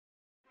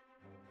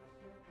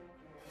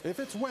If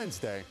it's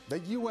Wednesday, the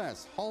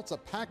U.S. halts a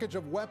package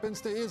of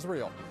weapons to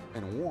Israel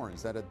and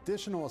warns that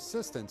additional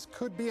assistance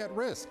could be at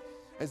risk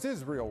as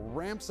Israel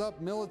ramps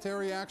up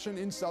military action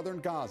in southern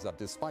Gaza,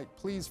 despite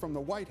pleas from the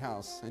White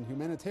House and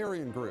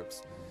humanitarian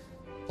groups.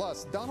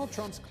 Plus, Donald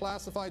Trump's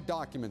classified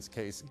documents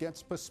case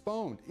gets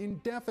postponed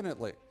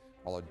indefinitely,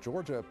 while a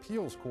Georgia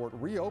appeals court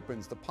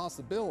reopens the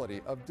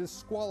possibility of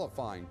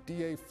disqualifying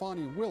DA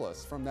Fani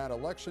Willis from that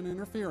election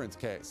interference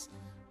case.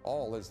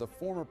 All as the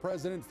former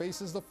president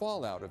faces the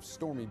fallout of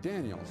Stormy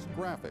Daniels'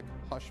 graphic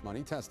hush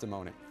money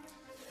testimony.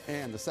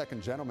 And the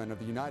second gentleman of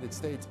the United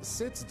States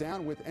sits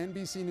down with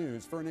NBC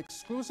News for an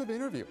exclusive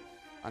interview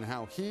on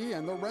how he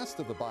and the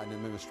rest of the Biden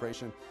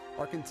administration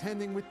are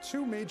contending with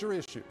two major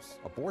issues: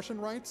 abortion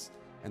rights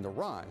and the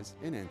rise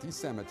in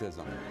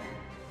anti-Semitism.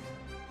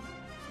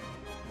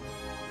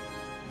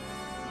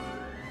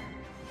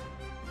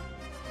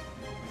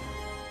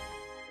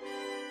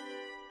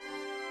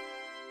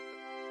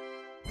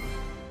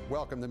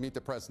 Welcome to Meet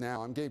the Press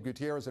Now. I'm Gabe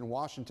Gutierrez in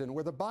Washington,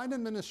 where the Biden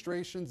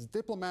administration's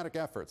diplomatic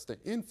efforts to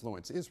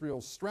influence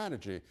Israel's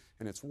strategy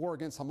in its war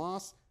against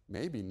Hamas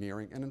may be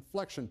nearing an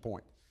inflection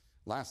point.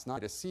 Last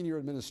night, a senior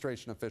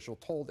administration official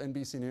told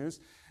NBC News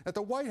that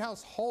the White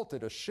House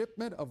halted a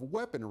shipment of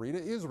weaponry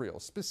to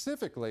Israel,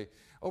 specifically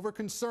over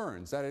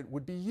concerns that it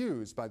would be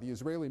used by the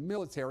Israeli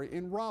military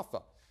in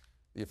Rafah.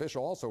 The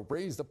official also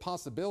raised the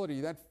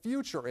possibility that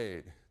future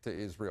aid to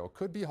Israel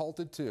could be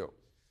halted too.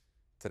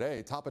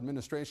 Today, top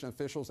administration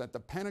officials at the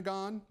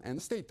Pentagon and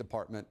the State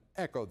Department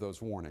echoed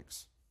those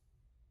warnings.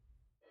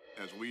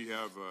 As we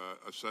have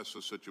assessed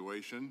the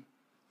situation,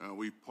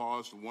 we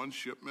paused one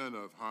shipment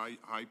of high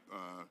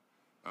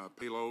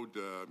payload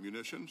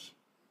munitions.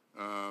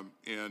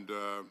 And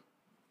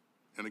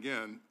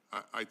again,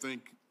 I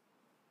think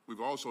we've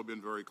also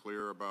been very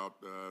clear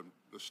about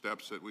the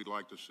steps that we'd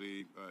like to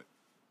see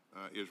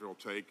Israel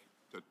take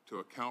to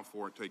account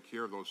for and take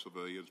care of those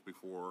civilians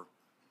before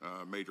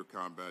major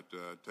combat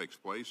takes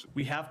place.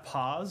 We have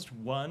paused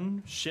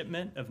one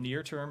shipment of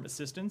near-term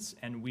assistance,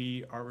 and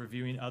we are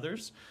reviewing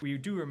others. We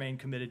do remain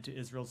committed to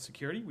Israel's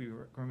security. We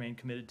remain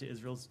committed to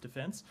Israel's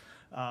defense.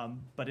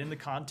 But in the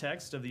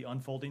context of the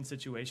unfolding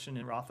situation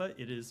in Rafah,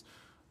 it is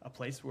a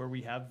place where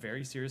we have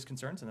very serious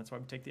concerns, and that's why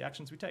we take the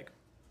actions we take.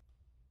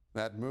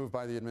 That move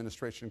by the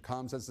administration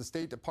comes as the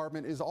State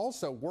Department is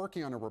also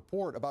working on a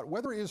report about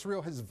whether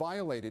Israel has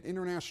violated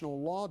international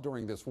law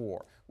during this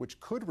war, which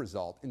could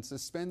result in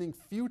suspending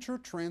future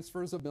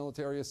transfers of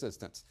military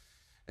assistance.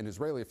 An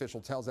Israeli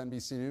official tells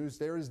NBC News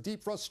there is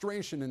deep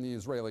frustration in the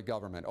Israeli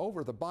government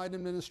over the Biden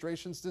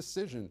administration's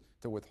decision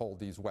to withhold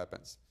these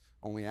weapons,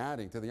 only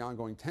adding to the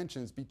ongoing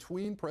tensions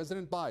between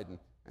President Biden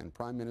and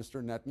Prime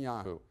Minister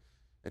Netanyahu.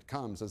 It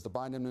comes as the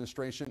Biden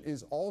administration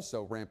is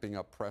also ramping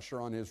up pressure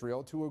on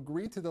Israel to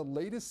agree to the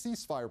latest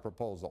ceasefire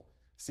proposal.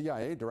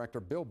 CIA Director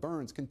Bill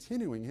Burns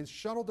continuing his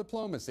shuttle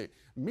diplomacy,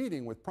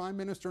 meeting with Prime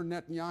Minister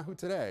Netanyahu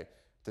today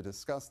to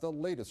discuss the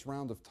latest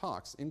round of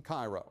talks in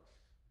Cairo.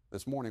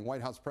 This morning,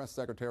 White House Press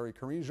Secretary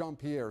Karine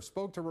Jean-Pierre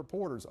spoke to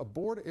reporters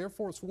aboard Air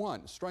Force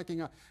One,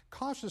 striking a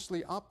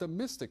cautiously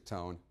optimistic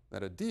tone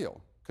that a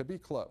deal could be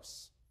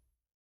close.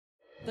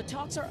 The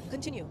talks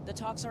continue. The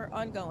talks are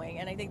ongoing,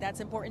 and I think that's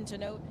important to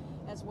note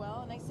as well.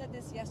 And I said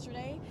this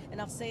yesterday,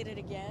 and I'll say it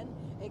again.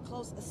 A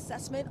close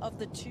assessment of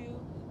the two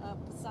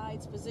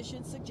sides'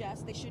 positions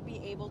suggests they should be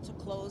able to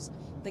close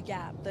the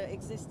gap, the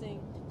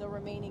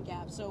remaining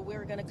gap. So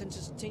we're going to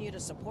continue to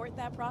support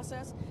that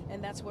process,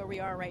 and that's where we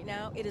are right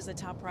now. It is a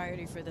top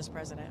priority for this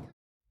president.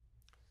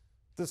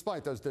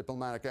 Despite those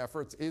diplomatic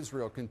efforts,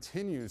 Israel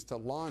continues to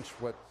launch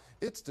what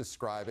it's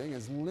describing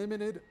as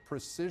limited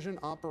precision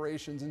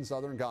operations in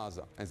southern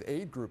Gaza, as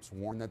aid groups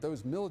warn that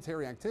those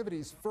military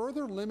activities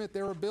further limit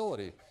their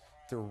ability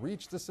to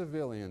reach the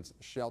civilians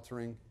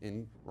sheltering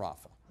in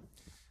Rafah.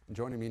 And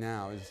joining me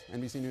now is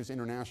NBC News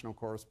international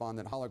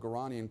correspondent Hala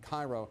Gourani in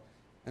Cairo,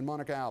 and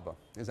Monica Alba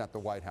is at the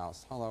White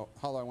House. Hala,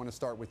 I want to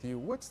start with you.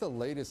 What's the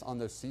latest on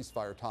those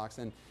ceasefire talks,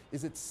 and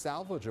is it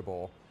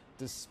salvageable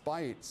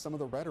despite some of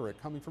the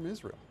rhetoric coming from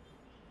Israel?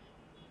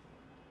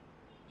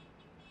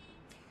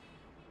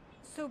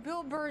 So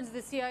Bill Burns,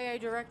 the CIA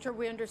director,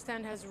 we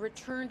understand, has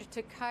returned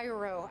to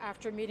Cairo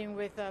after meeting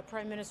with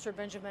Prime Minister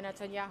Benjamin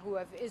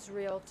Netanyahu of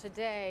Israel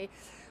today.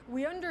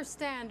 We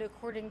understand,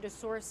 according to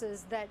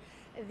sources, that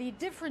the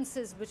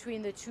differences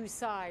between the two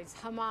sides,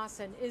 Hamas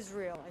and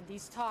Israel, and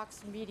these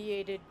talks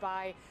mediated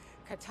by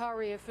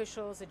Qatari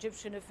officials,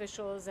 Egyptian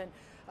officials, and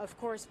of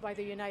course by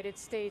the United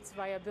States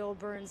via Bill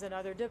Burns and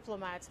other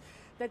diplomats,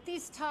 that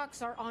these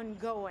talks are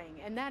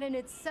ongoing, and that in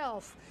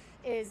itself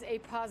is a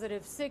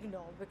positive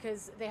signal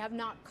because they have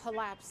not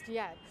collapsed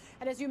yet.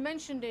 And as you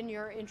mentioned in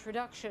your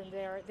introduction,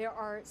 there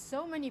are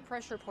so many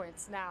pressure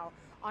points now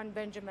on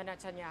Benjamin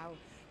Netanyahu.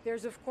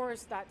 There's, of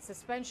course, that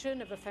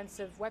suspension of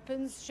offensive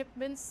weapons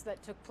shipments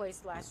that took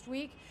place last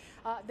week.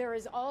 There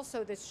is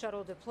also this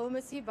shuttle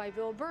diplomacy by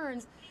Bill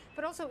Burns,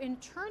 but also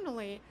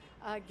internally,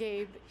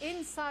 Gabe,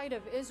 inside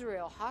of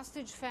Israel,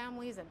 hostage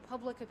families and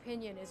public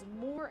opinion is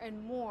more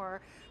and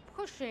more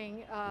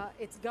pushing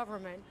its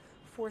government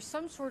for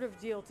some sort of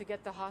deal to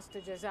get the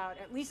hostages out.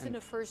 At least in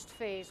the first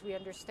phase, we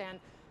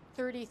understand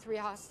 33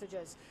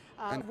 hostages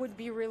would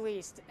be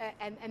released.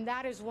 And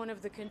that is one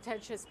of the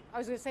contentious, I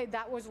was going to say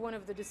that was one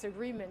of the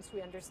disagreements,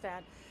 we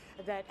understand,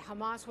 that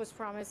Hamas was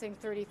promising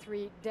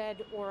 33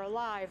 dead or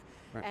alive,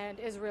 and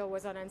Israel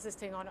was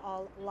insisting on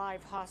all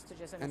live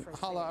hostages in the first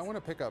Hala, phase. I want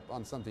to pick up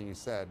on something you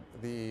said,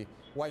 the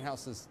White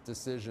House's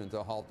decision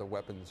to halt the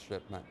weapons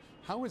shipment.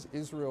 How is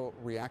Israel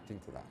reacting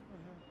to that?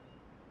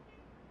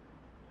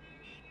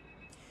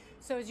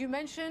 So as you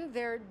mentioned,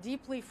 they're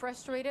deeply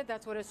frustrated.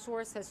 That's what a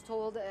source has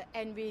told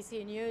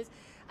NBC News.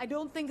 I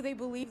don't think they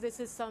believe this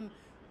is some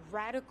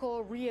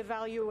radical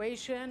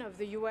reevaluation of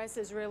the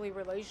U.S.-Israeli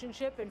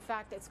relationship. In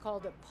fact, it's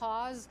called a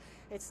pause.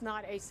 It's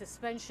not a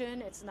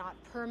suspension. It's not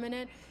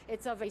permanent.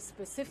 It's of a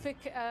specific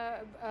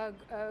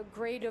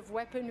grade of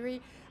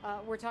weaponry.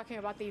 We're talking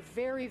about the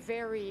very,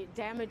 very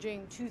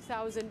damaging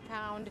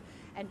 2,000-pound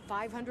and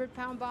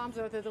 500-pound bombs.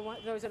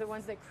 Those are the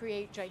ones that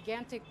create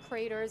gigantic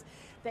craters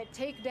that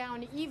take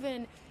down,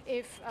 even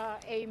if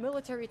a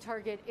military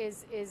target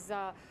is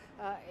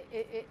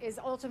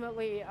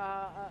ultimately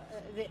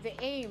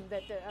the aim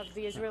of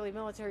the Israeli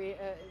military,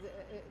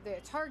 the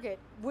target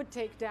would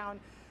take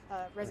down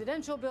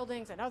residential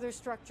buildings and other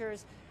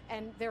structures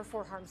and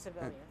therefore harm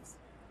civilians.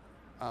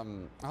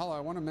 Hala,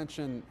 I want to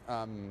mention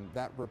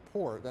that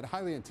report, that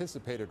highly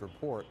anticipated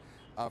report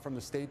from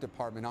the State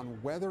Department on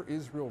whether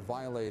Israel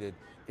violated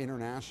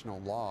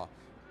international law.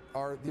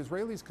 Are the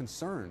Israelis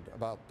concerned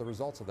about the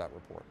results of that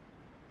report?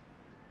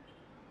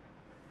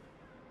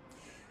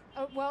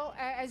 Well,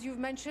 as you've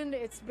mentioned,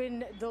 it's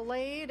been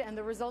delayed, and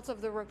the results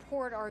of the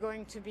report are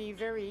going to be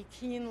very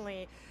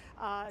keenly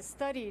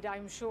studied,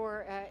 I'm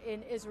sure,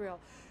 in Israel.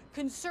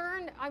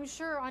 Concern, I'm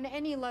sure on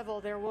any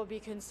level there will be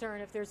concern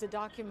if there's a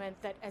document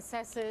that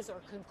assesses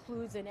or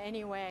concludes in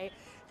any way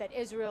that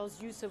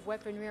Israel's use of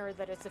weaponry or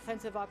that its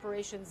offensive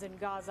operations in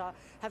Gaza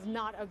have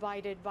not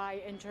abided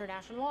by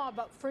international law.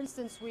 But for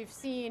instance, we've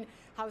seen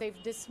how they've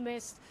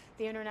dismissed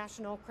the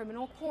International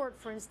Criminal Court,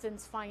 for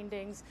instance,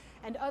 findings,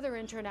 and other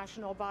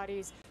international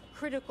bodies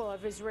critical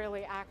of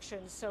Israeli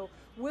actions. So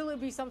will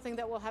it be something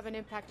that will have an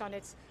impact on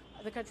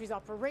the country's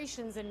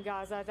operations in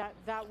Gaza?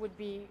 That would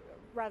be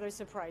rather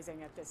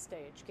surprising at this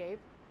stage. Gabe?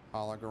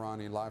 Hala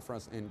Garani, live for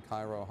us in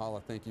Cairo.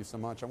 Hala, thank you so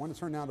much. I want to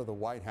turn now to the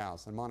White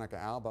House and Monica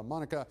Alba.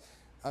 Monica,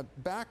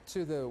 back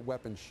to the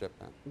weapons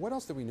shipment. What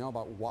else do we know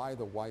about why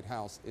the White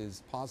House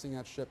is pausing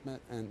that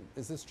shipment, and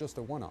is this just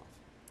a one-off?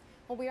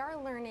 Well, we are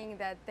learning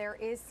that there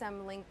is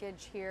some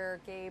linkage here,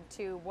 Gabe,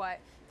 to what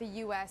the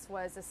U.S.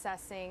 was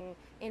assessing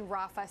in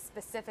Rafah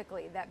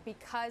specifically, that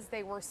because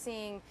they were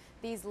seeing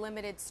these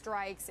limited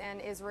strikes and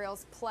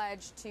Israel's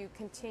pledge to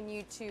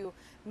continue to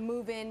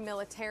move in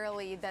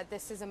militarily, that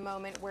this is a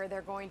moment where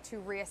they're going to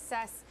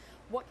reassess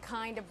what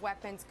kind of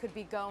weapons could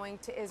be going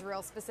to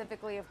Israel,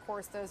 specifically, of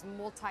course, those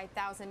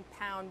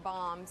multi-thousand-pound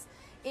bombs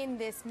in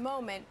this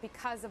moment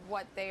because of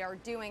what they are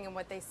doing and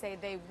what they say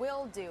they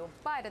will do.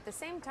 But at the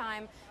same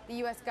time, the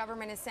U.S.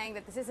 government is saying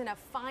that this isn't a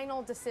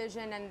final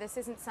decision and this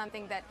isn't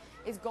something that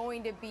is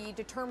going to be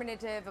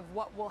determinative of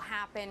what will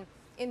happen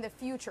in the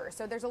future.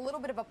 So there's a little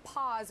bit of a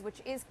pause,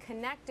 which is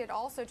connected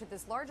also to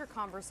this larger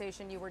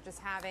conversation you were just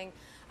having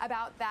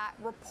about that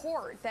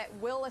report that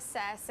will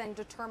assess and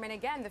determine,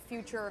 again, the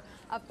future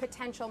of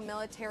potential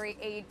military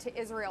aid to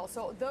Israel.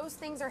 So those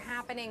things are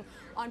happening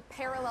on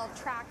parallel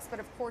tracks, but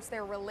of course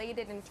they're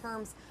related in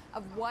terms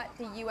of what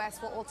the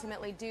U.S. will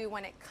ultimately do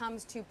when it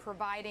comes to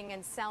providing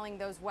and selling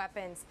those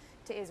weapons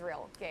to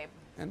Israel. Gabe?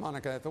 And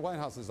Monica, if the White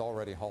House is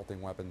already halting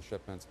weapons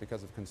shipments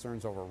because of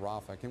concerns over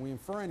Rafah, can we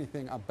infer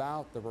anything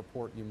about the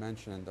report you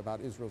mentioned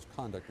about Israel's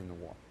conduct in the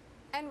war?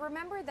 And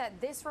remember that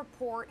this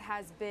report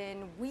has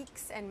been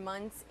weeks and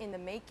months in the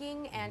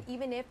making, and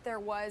even if there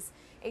was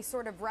a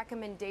sort of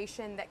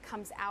recommendation that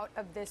comes out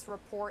of this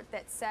report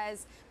that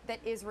says that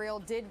Israel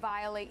did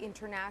violate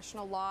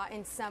international law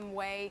in some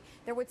way,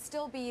 there would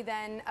still be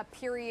then a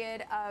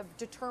period of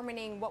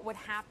determining what would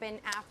happen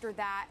after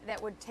that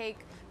that would take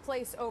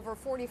place over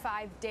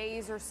 45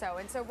 days or so.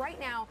 And so right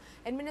now,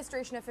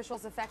 administration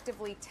officials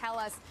effectively tell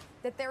us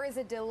that there is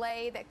a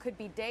delay that could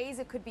be days,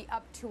 it could be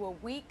up to a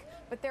week,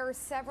 but there are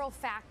several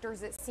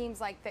factors, it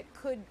seems like, that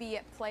could be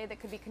at play, that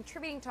could be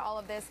contributing to all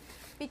of this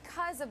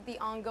because of the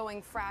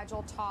ongoing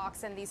fragile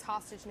talks and these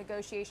hostage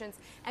negotiations,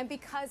 and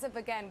because of,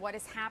 again, what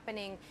is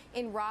happening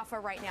in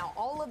Rafah right now.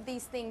 All of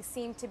these things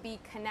seem to be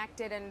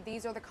connected, and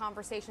these are the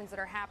conversations that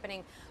are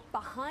happening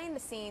behind the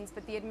scenes,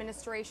 but the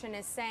administration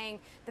is saying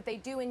that they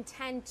do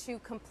intend to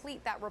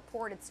complete that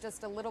report. It's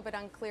just a little bit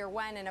unclear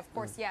when, and of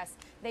course, yes,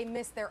 they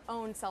missed their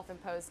own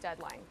self-imposed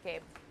deadline.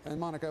 Gabe? And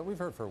Monica, we've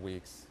heard for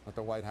weeks that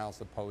the White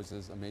House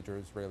opposes a major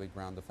Israeli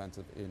ground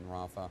offensive in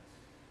Rafah,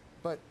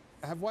 but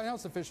have White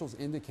House officials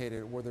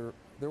indicated whether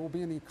there will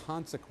be any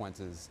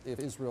consequences if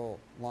Israel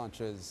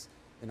launches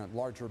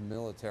larger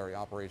military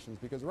operations?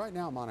 Because right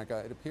now, Monica,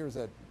 it appears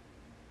that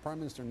Prime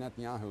Minister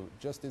Netanyahu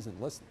just isn't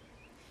listening.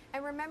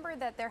 And remember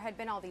that there had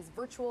been all these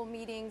virtual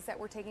meetings that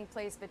were taking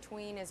place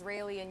between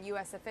Israeli and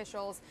U.S.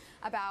 officials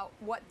about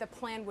what the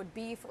plan would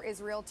be for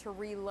Israel to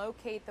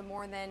relocate the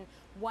more than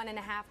 1.5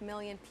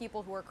 million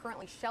people who are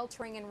currently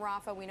sheltering in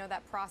Rafah. We know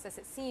that process,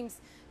 it seems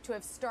to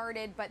have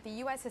started, but the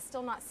U.S. has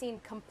still not seen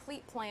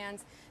complete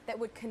plans that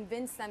would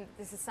convince them that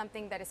this is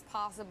something that is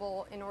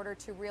possible in order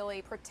to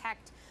really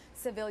protect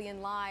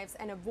civilian lives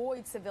and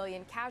avoid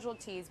civilian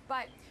casualties.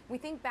 But we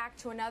think back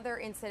to another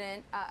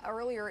incident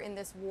earlier in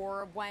this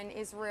war when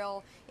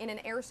Israel, in an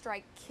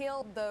airstrike,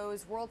 killed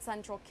those World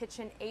Central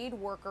Kitchen aid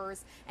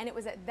workers. And it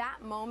was at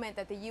that moment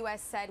that the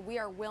U.S. said we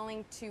are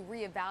willing to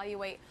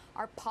reevaluate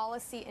our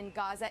policy in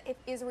Gaza if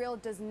Israel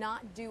does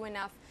not do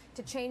enough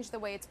to change the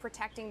way it's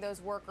protecting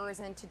those workers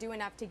and to do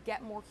enough to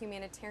get more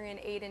humanitarian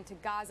aid into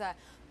Gaza.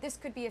 This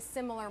could be a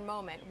similar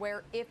moment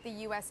where if the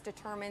U.S.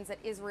 determines that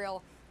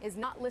Israel is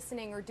not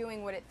listening or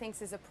doing what it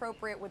thinks is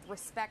appropriate with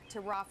respect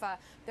to Rafah,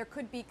 there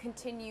could be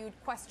continued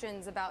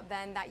questions about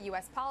then that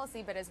U.S.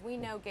 policy. But as we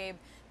know, Gabe,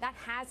 that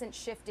hasn't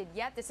shifted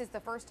yet. This is the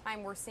first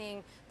time we're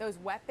seeing those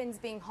weapons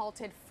being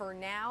halted for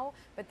now.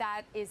 But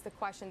that is the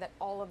question that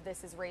all of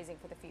this is raising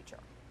for the future.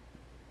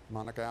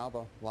 Monica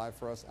Alba, live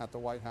for us at the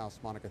White House.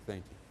 Monica,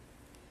 thank you.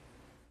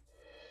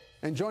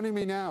 And joining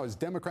me now is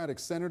Democratic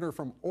Senator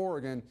from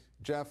Oregon,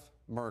 Jeff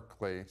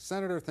Merkley.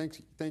 Senator,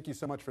 thank you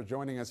so much for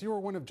joining us. You were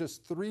one of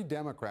just 3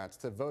 Democrats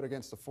to vote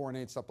against the foreign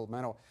aid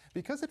supplemental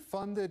because it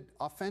funded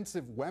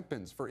offensive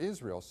weapons for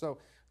Israel. So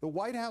the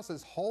White House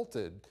has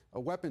halted a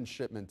weapons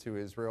shipment to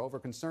Israel over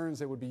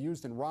concerns it would be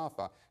used in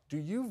Rafah. Do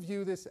you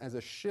view this as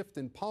a shift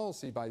in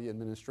policy by the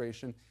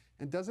administration,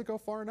 and does it go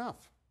far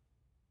enough?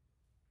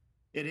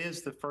 It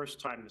is the first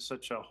time that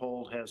such a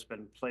hold has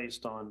been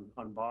placed on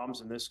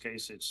bombs. In this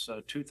case, it's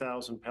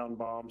 2,000-pound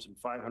bombs and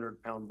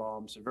 500-pound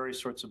bombs, the very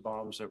sorts of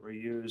bombs that were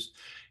used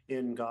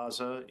in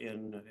Gaza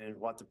in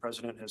what the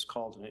president has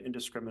called an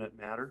indiscriminate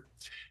manner.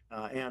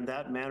 And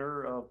that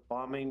manner of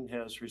bombing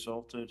has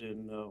resulted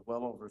in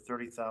well over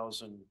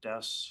 30,000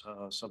 deaths,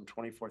 some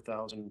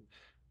 24,000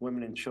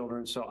 women and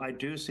children. So I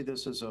do see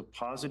this as a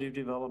positive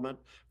development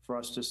for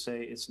us to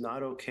say it's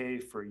not okay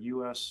for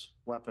U.S.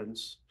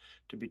 weapons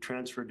to be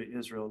transferred to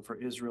Israel and for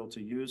Israel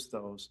to use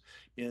those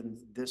in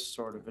this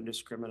sort of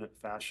indiscriminate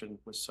fashion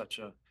with such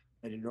an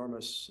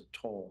enormous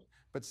toll.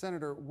 But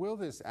Senator, will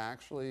this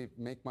actually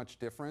make much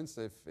difference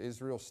if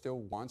Israel still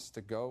wants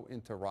to go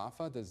into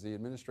Rafah? Does the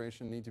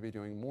administration need to be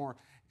doing more?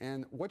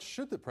 And what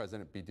should the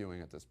president be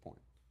doing at this point?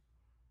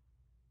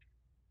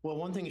 Well,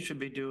 one thing he should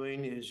be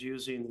doing is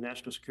using the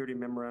National Security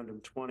Memorandum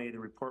 20. The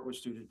report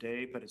was due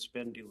today, but it's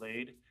been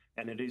delayed.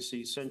 And it is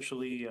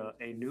essentially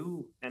a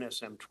new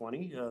NSM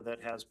 20 that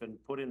has been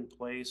put in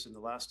place in the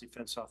last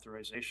defense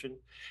authorization.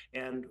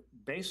 And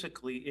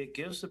basically, it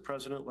gives the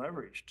president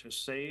leverage to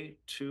say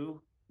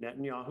to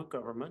Netanyahu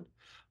government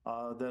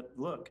that,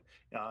 look,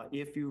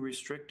 if you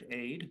restrict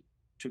aid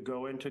to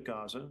go into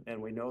Gaza,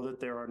 and we know that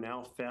there are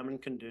now famine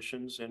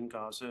conditions in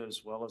Gaza,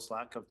 as well as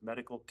lack of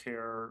medical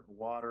care,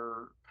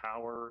 water,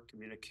 power,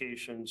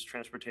 communications,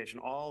 transportation,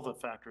 all the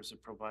factors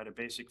that provide a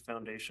basic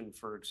foundation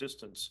for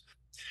existence.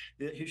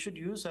 He should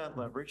use that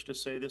leverage to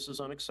say this is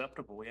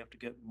unacceptable. We have to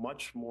get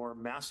much more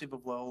massive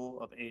level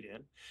of aid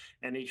in.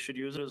 And he should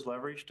use it as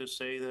leverage to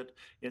say that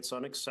it's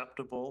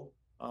unacceptable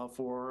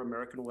for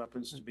American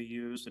weapons to be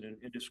used in an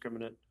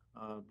indiscriminate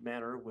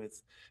manner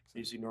with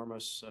these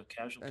enormous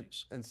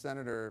casualties. And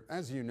Senator,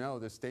 as you know,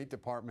 the State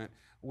Department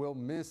will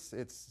miss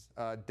its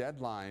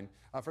deadline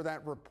for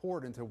that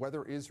report into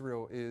whether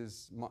Israel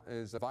is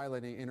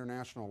violating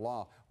international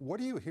law. What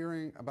are you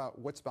hearing about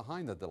what's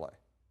behind the delay?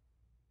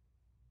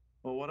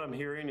 Well, what I'm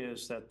hearing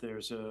is that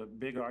there's a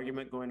big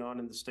argument going on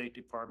in the State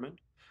Department.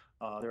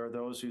 There are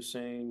those who are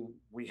saying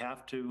we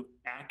have to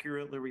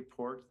accurately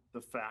report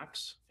the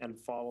facts and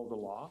follow the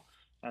law.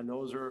 And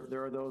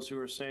there are those who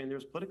are saying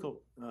there's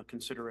political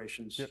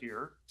considerations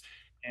here.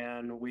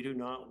 And we do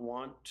not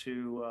want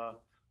to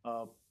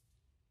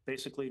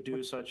basically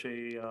do such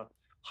a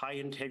high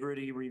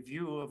integrity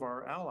review of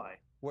our ally.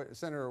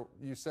 Senator,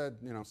 you said,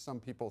 some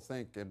people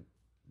think and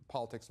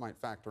politics might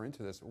factor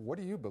into this. What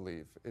do you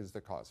believe is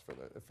the cause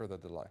for the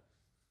delay?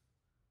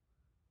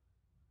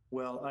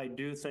 Well, I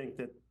do think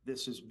that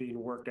this is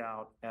being worked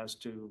out as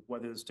to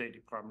whether the State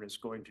Department is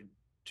going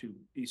to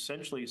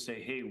essentially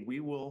say, hey,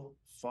 we will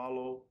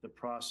follow the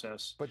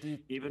process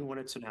even when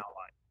it's an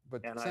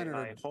ally. And Senator,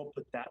 I hope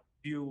that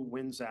view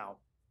wins out.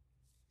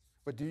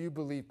 But do you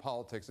believe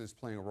politics is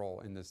playing a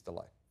role in this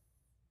delay?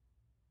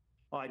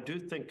 Well, I do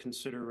think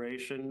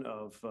consideration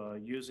of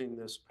using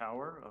this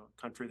power,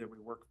 a country that we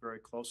work very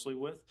closely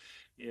with,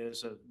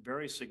 is a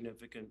very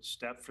significant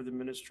step for the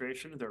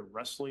administration. They're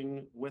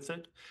wrestling with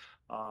it.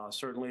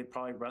 Certainly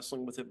probably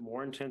wrestling with it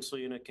more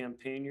intensely in a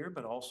campaign year,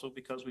 but also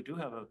because we do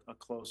have a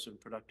close and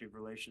productive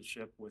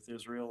relationship with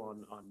Israel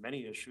on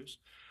many issues.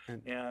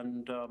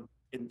 And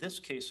in this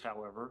case,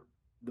 however,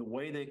 the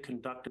way they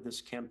conducted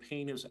this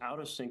campaign is out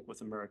of sync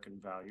with American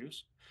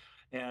values.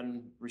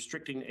 And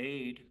restricting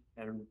aid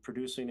and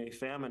producing a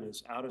famine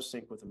is out of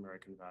sync with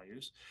American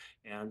values.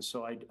 And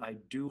so I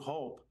do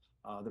hope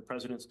The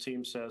president's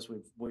team says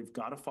we've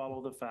got to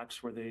follow the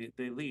facts where they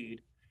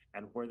lead.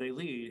 And where they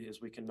lead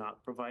is we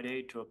cannot provide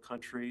aid to a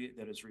country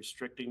that is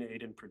restricting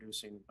aid and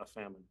producing a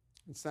famine.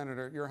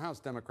 Senator, your House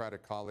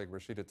Democratic colleague,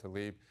 Rashida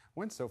Tlaib,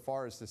 went so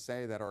far as to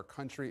say that our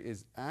country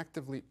is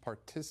actively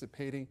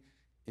participating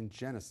in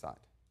genocide.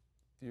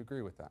 Do you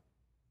agree with that?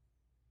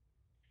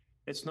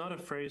 It's not a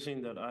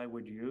phrasing that I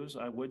would use.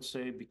 I would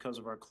say because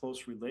of our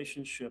close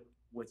relationship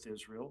with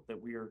Israel,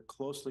 that we are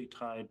closely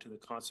tied to the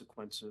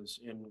consequences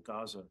in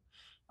Gaza.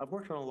 I've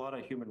worked on a lot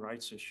of human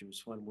rights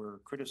issues when we're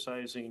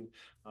criticizing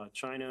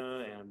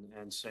China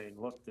and saying,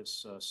 look,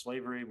 this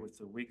slavery with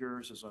the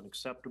Uyghurs is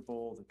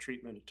unacceptable. The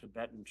treatment of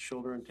Tibetan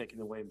children taken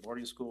away in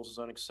boarding schools is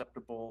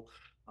unacceptable.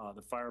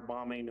 The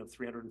firebombing of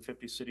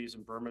 350 cities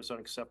in Burma is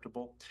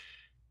unacceptable.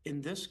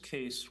 In this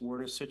case, we're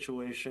in a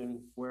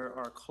situation where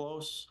our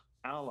close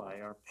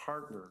ally, our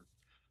partner,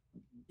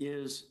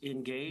 is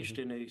engaged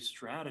in a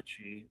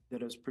strategy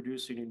that is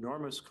producing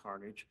enormous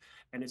carnage,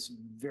 and it's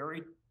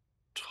very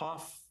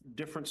tough,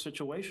 different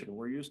situation.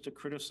 We're used to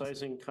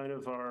criticizing kind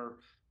of our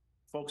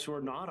folks who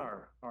are not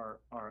our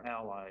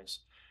allies.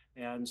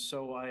 And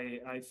so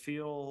I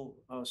feel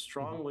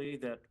strongly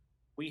that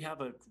we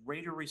have a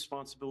greater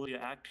responsibility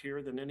to act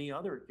here than any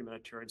other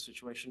humanitarian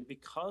situation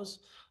because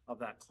of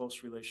that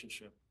close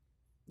relationship.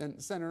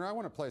 And Senator, I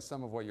want to play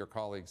some of what your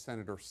colleague,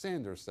 Senator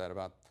Sanders, said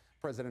about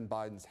President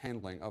Biden's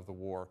handling of the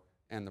war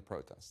and the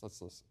protests.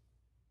 Let's listen.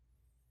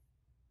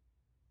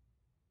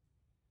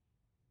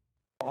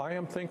 I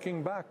am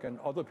thinking back, and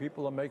other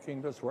people are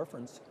making this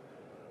reference,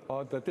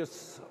 that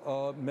this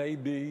may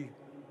be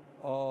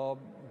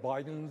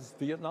Biden's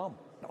Vietnam.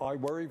 I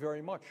worry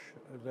very much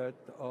that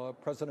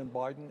President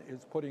Biden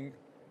is putting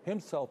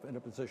himself in a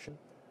position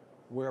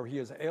where he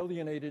has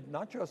alienated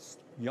not just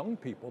young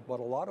people, but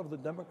a lot of the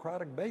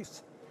Democratic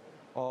base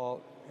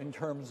in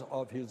terms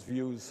of his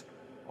views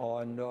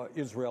on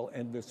Israel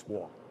and this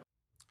war.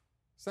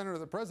 Senator,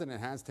 the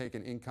president has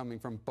taken incoming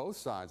from both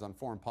sides on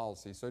foreign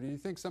policy. So do you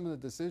think some of the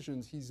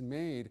decisions he's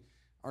made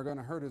are going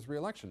to hurt his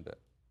reelection bid?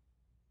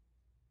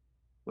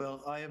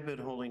 Well, I have been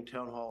holding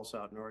town halls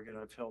out in Oregon.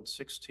 I've held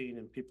 16,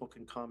 and people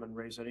can come and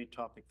raise any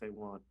topic they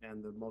want.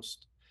 And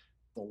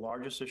the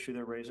largest issue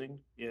they're raising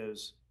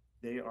is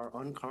they are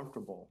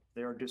uncomfortable.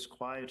 They are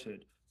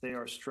disquieted. They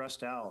are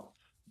stressed out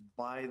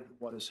by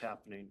what is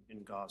happening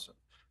in Gaza.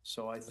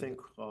 So I think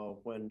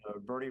when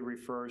Bernie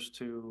refers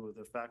to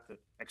the fact that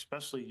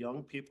especially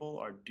young people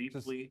are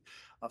deeply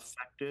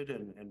affected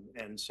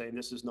and saying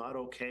this is not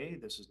okay,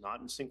 this is not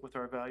in sync with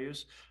our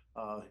values,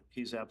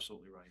 he's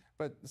absolutely right.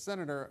 But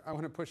Senator, I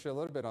want to push you a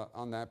little bit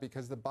on that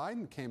because the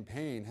Biden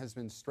campaign has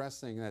been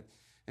stressing that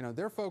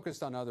they're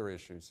focused on other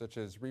issues such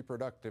as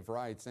reproductive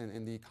rights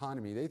and the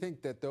economy. They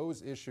think that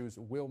those issues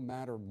will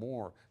matter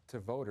more to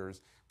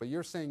voters. But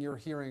you're saying you're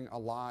hearing a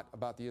lot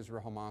about the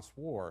Israel-Hamas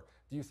war.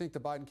 Do you think the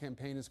Biden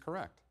campaign is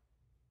correct?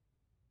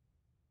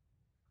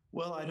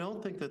 Well, I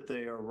don't think that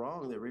they are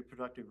wrong. That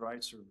reproductive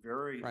rights are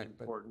very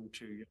important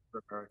to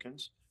younger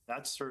Americans.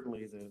 That's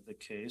certainly the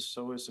case.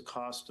 So is the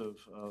cost of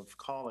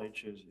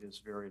college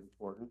is very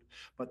important.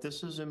 But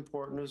this is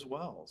important as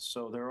well.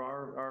 So there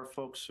are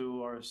folks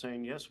who are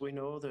saying, yes, we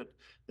know that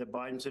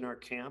Biden's in our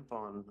camp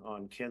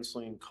on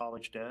canceling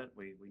college debt.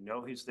 We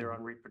know he's there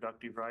on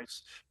reproductive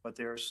rights, but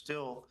they're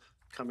still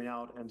coming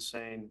out and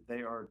saying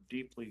they are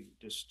deeply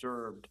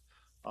disturbed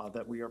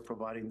that we are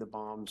providing the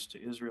bombs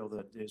to Israel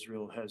that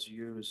Israel has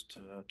used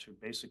to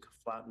basically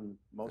flatten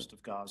most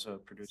of Gaza,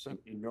 producing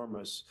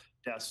enormous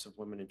deaths of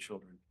women and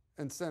children.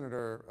 And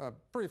Senator,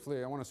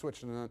 briefly, I want to switch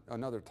to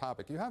another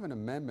topic. You have an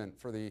amendment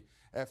for the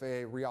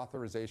FAA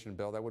reauthorization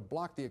bill that would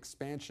block the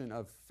expansion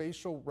of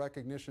facial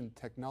recognition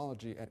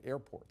technology at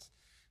airports.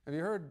 Have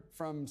you heard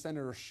from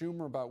Senator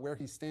Schumer about where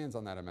he stands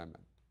on that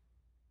amendment?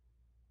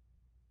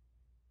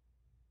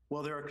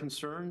 Well, there are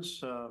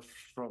concerns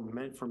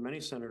from many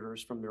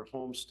senators from their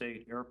home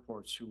state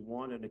airports who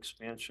want an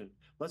expansion.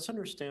 Let's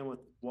understand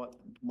what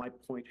my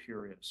point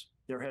here is.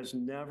 There has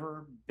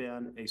never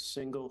been a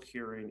single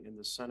hearing in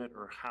the Senate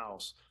or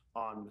House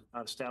on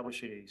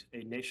establishing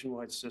a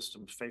nationwide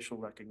system of facial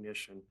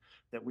recognition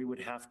that we would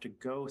have to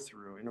go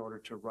through in order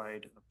to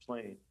ride a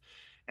plane.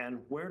 And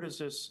where does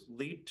this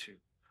lead to?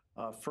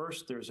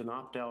 First, there's an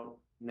opt-out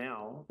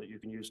now that you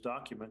can use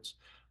documents.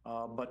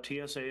 But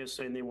TSA is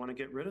saying they want to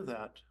get rid of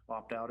that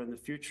opt-out in the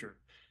future.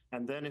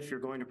 And then if you're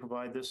going to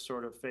provide this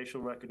sort of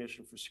facial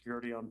recognition for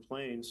security on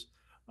planes,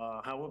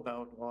 how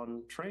about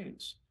on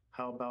trains?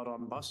 How about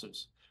on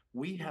buses?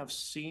 We have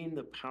seen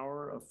the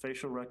power of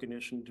facial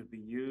recognition to be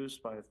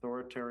used by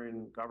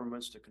authoritarian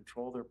governments to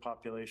control their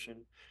population.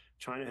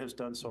 China has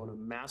done so in a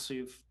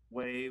massive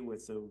way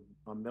with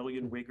a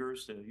million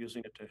Uyghurs. They're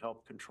using it to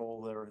help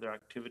control their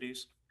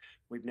activities.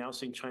 We've now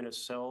seen China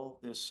sell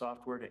this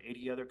software to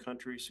 80 other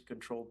countries to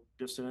control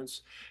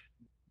dissidents.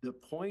 The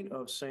point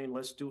of saying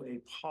let's do a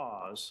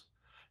pause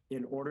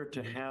in order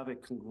to have a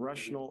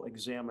congressional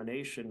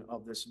examination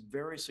of this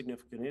very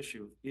significant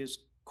issue is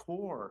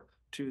core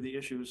to the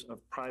issues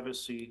of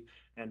privacy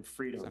and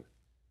freedom.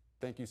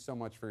 Thank you so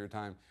much for your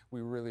time.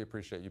 We really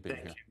appreciate you being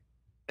here.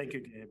 Thank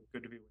you, Gabe.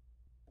 Good to be with you.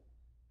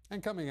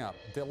 And coming up,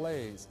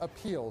 delays,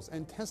 appeals,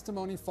 and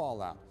testimony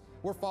fallout.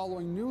 We're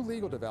following new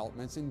legal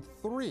developments in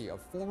 3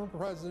 of former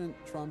President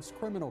Trump's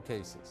criminal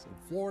cases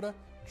in Florida,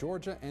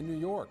 Georgia, and New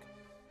York,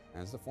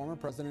 as the former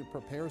president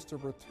prepares to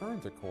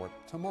return to court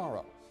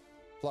tomorrow.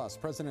 Plus,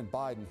 President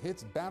Biden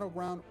hits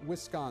battleground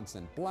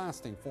Wisconsin,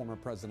 blasting former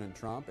President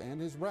Trump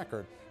and his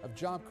record of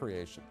job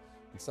creation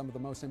in some of the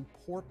most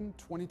important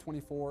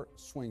 2024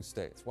 swing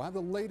states. We'll have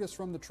the latest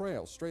from the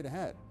trail straight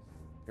ahead.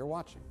 You're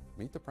watching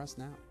Meet the Press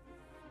Now.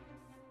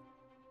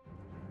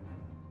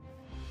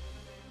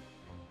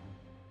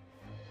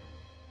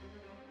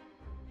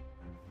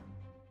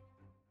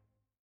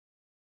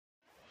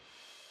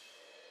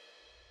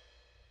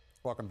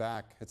 Welcome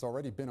back. It's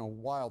already been a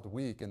wild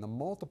week in the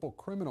multiple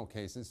criminal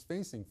cases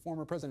facing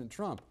former President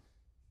Trump.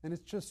 And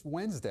it's just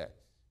Wednesday.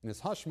 In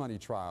his hush money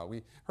trial,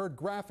 we heard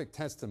graphic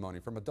testimony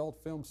from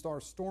adult film star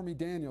Stormy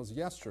Daniels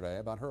yesterday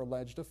about her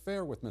alleged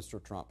affair with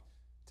Mr. Trump.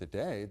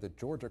 Today, the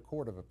Georgia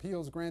Court of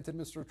Appeals granted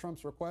Mr.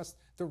 Trump's request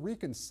to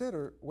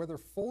reconsider whether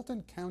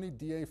Fulton County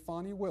DA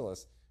Fani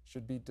Willis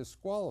should be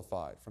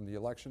disqualified from the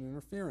election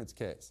interference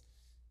case.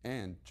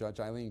 And Judge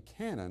Aileen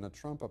Cannon, a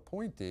Trump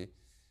appointee,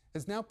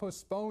 has now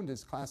postponed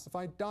his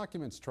classified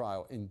documents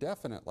trial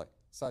indefinitely,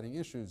 citing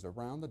issues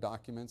around the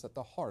documents at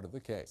the heart of the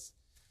case.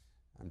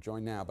 I'm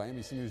joined now by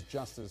NBC News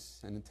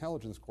Justice and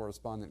Intelligence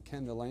correspondent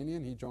Ken Delaney,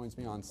 and he joins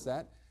me on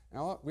set.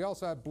 Now, we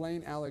also have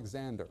Blaine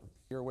Alexander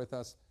here with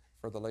us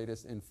for the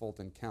latest in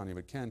Fulton County.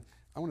 But Ken,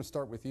 I want to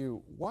start with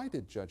you. Why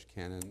did Judge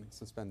Cannon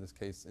suspend this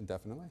case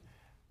indefinitely?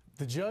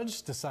 The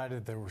judge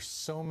decided there were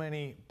so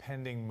many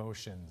pending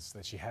motions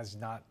that she has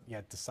not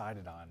yet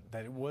decided on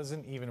that it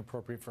wasn't even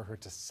appropriate for her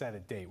to set a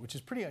date, which is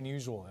pretty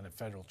unusual in a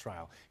federal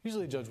trial.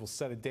 Usually a judge will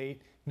set a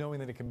date knowing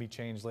that it can be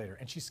changed later.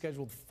 And she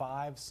scheduled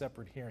 5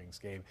 separate hearings,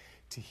 Gabe,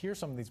 to hear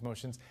some of these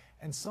motions.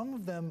 And some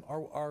of them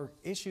are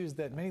issues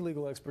that many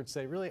legal experts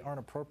say really aren't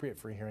appropriate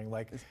for a hearing,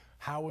 like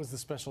how was the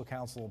special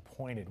counsel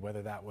appointed,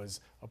 whether that was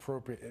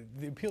appropriate.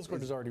 The appeals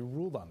court has already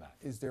ruled on that.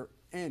 Is there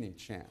any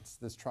chance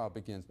this trial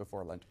begins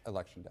before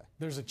Election Day?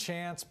 There's a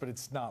chance, but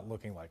it's not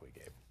looking likely,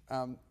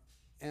 Gabe.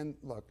 And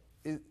look,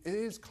 it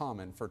is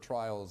common for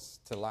trials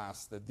to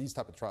last, these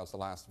type of trials to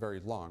last very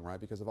long, right?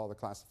 Because of all the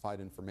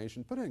classified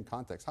information. Put it in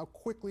context. How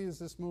quickly is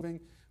this moving,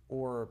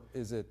 or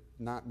is it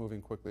not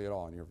moving quickly at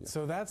all in your view?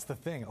 So that's the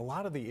thing. A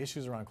lot of the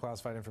issues around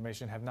classified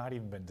information have not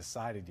even been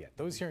decided yet.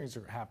 Those hearings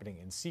are happening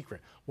in secret.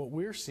 What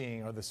we're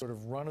seeing are the sort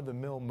of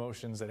run-of-the-mill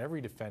motions that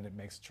every defendant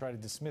makes to try to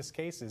dismiss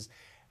cases.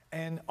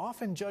 And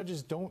often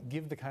judges don't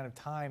give the kind of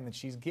time that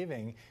she's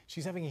giving.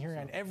 She's having a hearing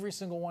on every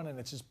single one, and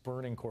it's just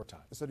burning court time.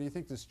 So do you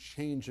think this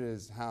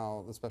changes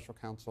how the special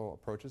counsel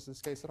approaches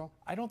this case at all?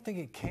 I don't think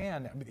it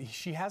can. I mean,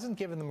 she hasn't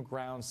given them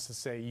grounds to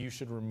say you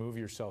should remove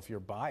yourself, you're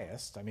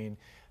biased. I mean,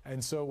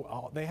 and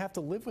so they have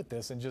to live with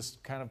this and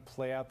just kind of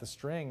play out the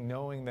string,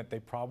 knowing that they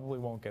probably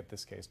won't get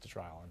this case to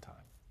trial on time.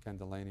 Ken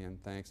Delaney,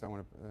 and thanks. I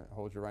want to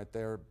hold you right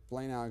there.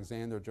 Blaine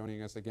Alexander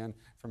joining us again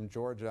from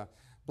Georgia.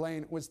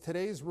 Blaine, was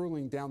today's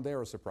ruling down there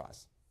a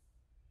surprise?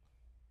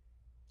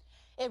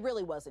 It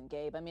really wasn't,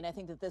 Gabe. I mean, I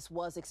think that this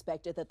was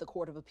expected, that the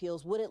Court of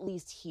Appeals would at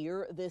least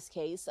hear this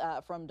case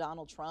from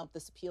Donald Trump,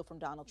 this appeal from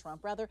Donald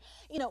Trump, rather.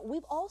 You know,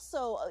 we've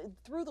also,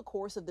 through the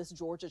course of this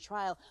Georgia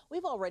trial,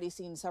 we've already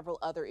seen several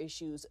other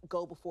issues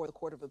go before the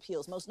Court of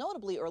Appeals. Most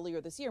notably, earlier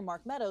this year,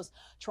 Mark Meadows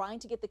trying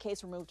to get the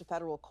case removed to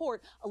federal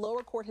court. A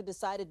lower court had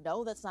decided,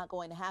 no, that's not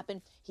going to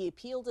happen. He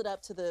appealed it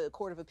up to the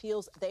Court of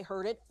Appeals. They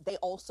heard it. They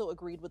also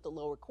agreed with the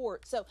lower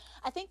court. So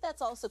I think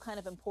that's also kind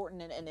of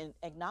important in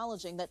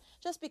acknowledging that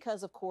just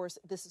because, of course,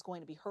 this is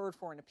going to be heard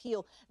for an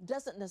appeal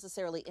doesn't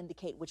necessarily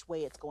indicate which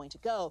way it's going to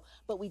go,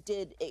 but we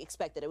did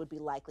expect that it would be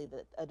likely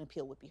that an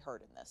appeal would be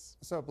heard in this.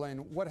 So, Blaine,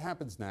 what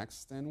happens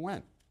next and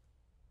when?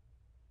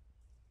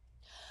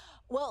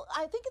 Well,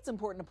 I think it's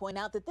important to point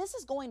out that this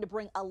is going to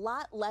bring a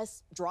lot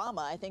less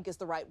drama, I think is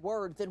the right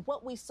word, than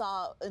what we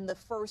saw in the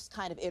first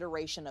kind of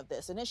iteration of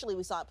this. Initially,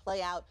 we saw it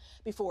play out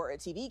before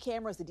TV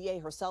cameras. The DA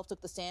herself took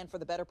the stand for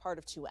the better part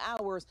of 2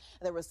 hours.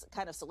 There was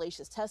kind of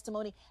salacious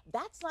testimony.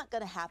 That's not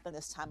going to happen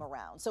this time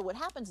around. So what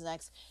happens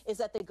next is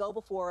that they go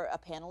before a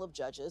panel of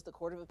judges, the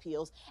Court of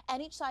Appeals,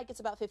 and each side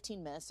gets about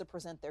 15 minutes to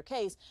present their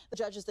case. The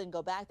judges then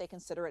go back, they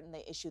consider it, and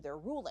they issue their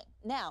ruling.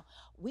 Now,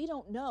 we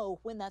don't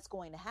know when that's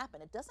going to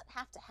happen. It doesn't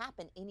have to happen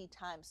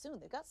anytime soon.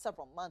 They've got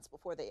several months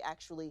before they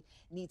actually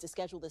need to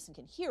schedule this and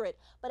can hear it.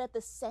 But at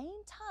the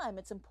same time,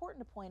 it's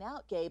important to point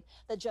out, Gabe,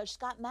 that Judge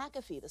Scott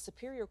McAfee, the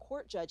Superior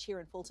Court judge here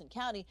in Fulton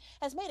County,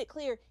 has made it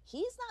clear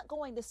he's not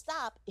going to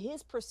stop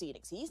his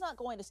proceedings. He's not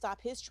going to stop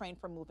his train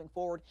from moving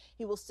forward.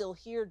 He will still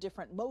hear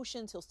different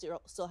motions. He'll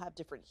still have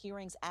different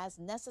hearings as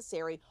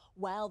necessary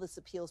while this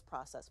appeals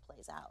process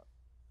plays out.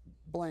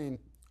 Blaine,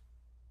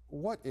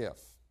 what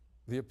if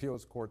the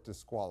appeals court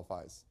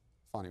disqualifies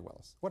Fani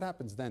Willis? What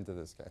happens then to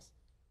this case?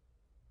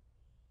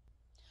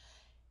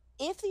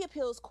 If the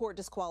appeals court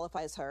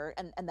disqualifies her,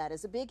 and that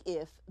is a big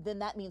if, then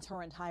that means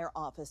her entire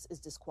office is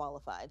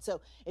disqualified.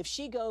 So if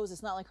she goes,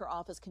 it's not like her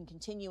office can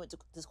continue. It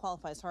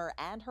disqualifies her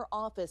and her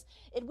office.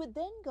 It would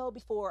then go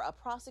before a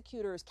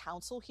prosecutor's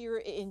counsel here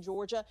in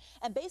Georgia,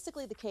 and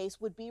basically the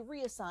case would be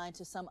reassigned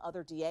to some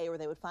other DA, or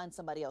they would find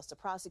somebody else to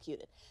prosecute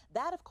it.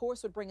 That, of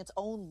course, would bring its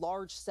own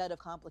large set of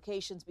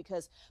complications,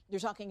 because you're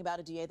talking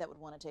about a DA that would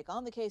want to take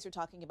on the case. You're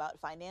talking about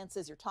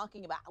finances. You're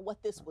talking about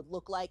what this would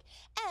look like.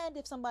 And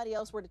if somebody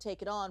else were to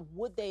take it on,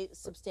 would they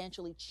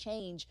substantially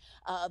change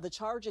the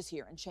charges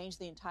here and change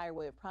the entire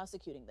way of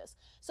prosecuting this?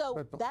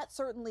 So that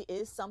certainly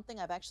is something.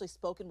 I've actually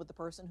spoken with the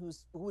person who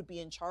would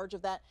be in charge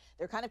of that.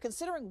 They're kind of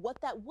considering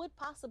what that would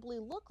possibly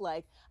look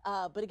like.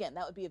 But again,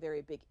 that would be a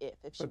very big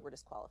if she were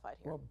disqualified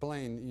here. Well,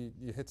 Blaine,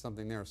 you hit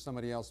something there.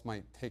 Somebody else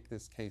might take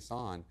this case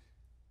on.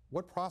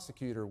 What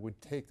prosecutor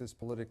would take this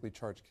politically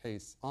charged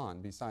case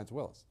on besides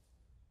Willis?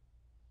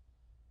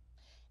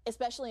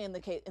 Especially in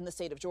the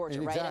state of Georgia,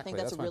 right? Exactly. I think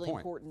that's a really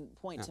important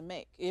point to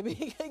make.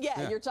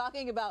 Yeah, you're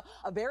talking about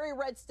a very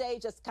red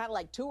state, just kind of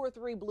like 2 or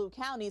 3 blue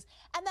counties.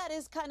 And that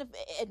is kind of,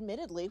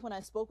 admittedly, when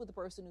I spoke with the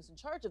person who's in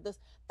charge of this,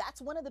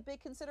 that's one of the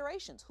big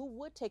considerations. Who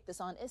would take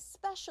this on,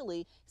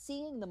 especially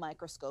seeing the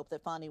microscope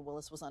that Fani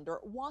Willis was under,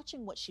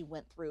 watching what she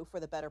went through for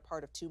the better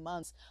part of 2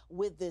 months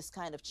with this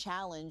kind of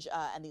challenge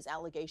and these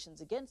allegations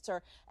against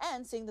her,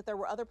 and seeing that there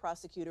were other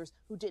prosecutors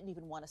who didn't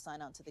even want to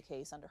sign on to the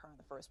case under her in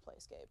the first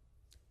place, Gabe.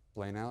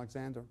 Blaine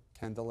Alexander,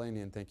 Ken Delaney,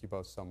 and thank you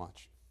both so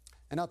much.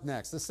 And up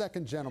next, the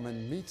second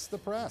gentleman meets the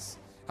press.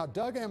 How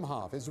Doug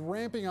Emhoff is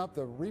ramping up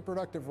the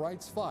reproductive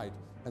rights fight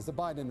as the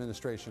Biden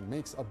administration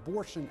makes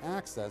abortion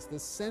access the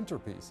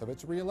centerpiece of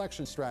its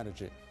re-election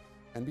strategy.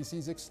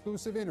 NBC's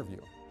exclusive interview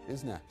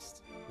is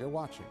next. You're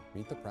watching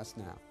Meet the Press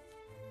Now.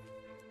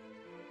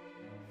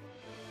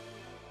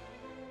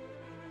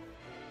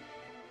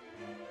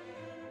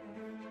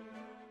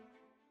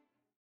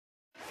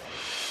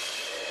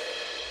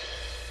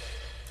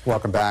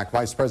 Welcome back.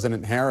 Vice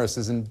President Harris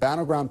is in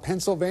battleground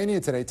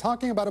Pennsylvania today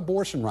talking about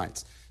abortion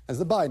rights as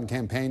the Biden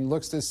campaign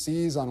looks to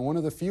seize on one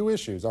of the few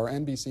issues our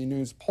NBC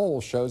News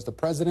poll shows the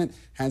president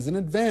has an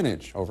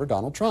advantage over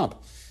Donald Trump.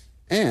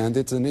 And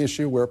it's an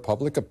issue where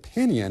public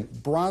opinion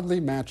broadly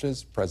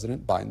matches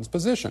President Biden's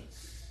position.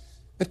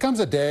 It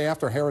comes a day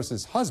after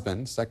Harris's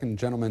husband, second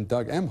gentleman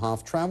Doug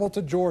Emhoff, traveled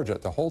to Georgia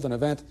to hold an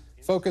event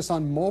focused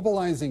on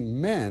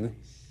mobilizing men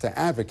to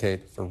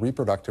advocate for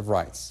reproductive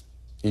rights.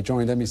 He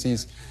joined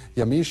NBC's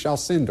Yamiche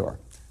Alcindor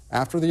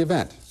after the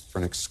event for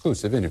an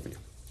exclusive interview.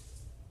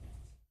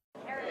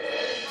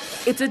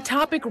 It's a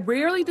topic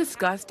rarely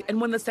discussed and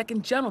one the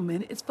second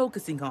gentleman is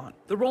focusing on,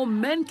 the role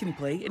men can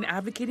play in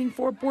advocating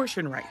for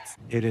abortion rights.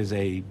 It is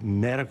a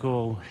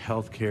medical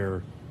health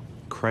care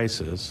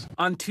crisis.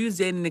 On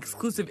Tuesday, in an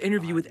exclusive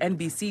interview with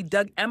NBC,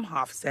 Doug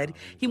Emhoff said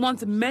he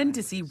wants men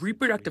to see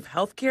reproductive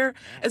health care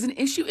as an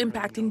issue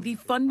impacting the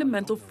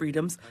fundamental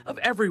freedoms of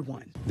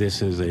everyone.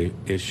 This is an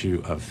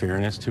issue of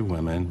fairness to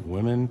women.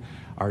 Women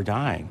are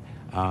dying.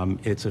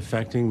 It's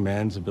affecting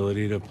men's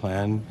ability to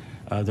plan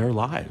their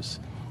lives.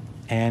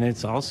 And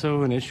it's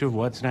also an issue of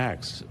what's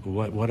next,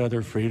 what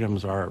other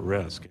freedoms are at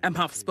risk.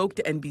 Emhoff spoke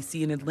to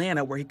NBC in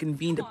Atlanta, where he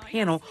convened a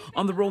panel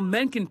on the role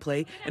men can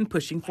play in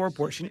pushing for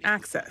abortion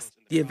access.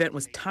 The event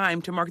was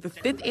timed to mark the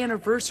 5th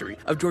anniversary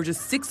of Georgia's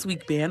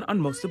 6-week ban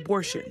on most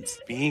abortions.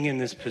 Being in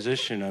this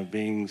position of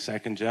being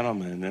second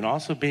gentleman and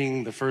also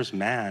being the first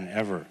man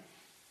ever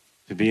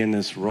to be in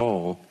this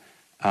role,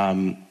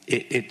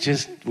 it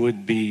just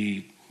would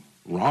be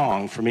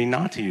wrong for me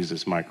not to use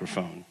this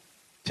microphone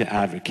to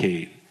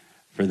advocate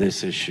for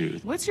this issue.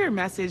 What's your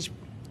message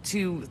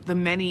to the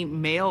many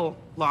male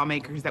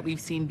lawmakers that we've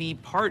seen be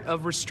part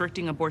of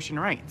restricting abortion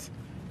rights?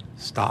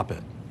 Stop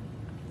it.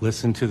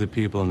 Listen to the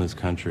people in this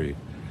country.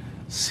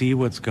 See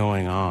what's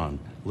going on.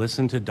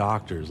 Listen to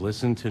doctors.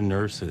 Listen to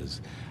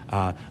nurses.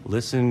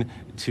 Listen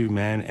to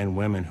men and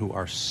women who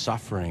are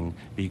suffering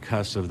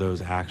because of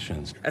those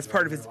actions. As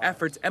part of his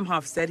efforts,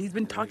 Emhoff said he's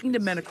been talking to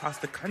men across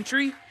the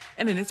country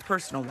and in his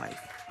personal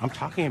life. I'm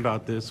talking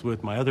about this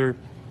with my other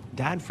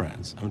dad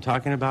friends. I'm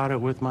talking about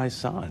it with my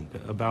son,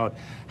 about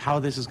how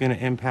this is going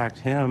to impact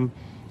him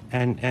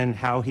and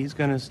how he's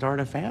going to start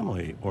a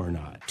family or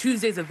not.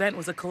 Tuesday's event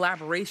was a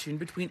collaboration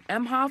between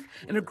Emhoff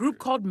and a group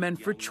called Men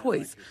for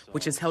Choice,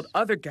 which has held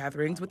other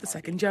gatherings with the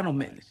second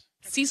gentleman.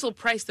 Cecil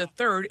Price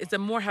III is a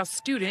Morehouse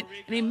student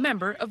and a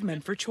member of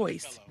Men for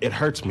Choice. It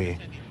hurts me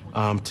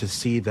to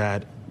see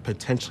that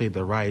potentially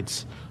the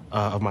rights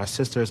of my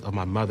sisters, of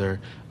my mother,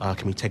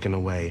 can be taken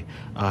away.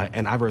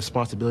 And I have a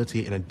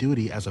responsibility and a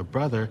duty as a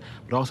brother,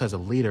 but also as a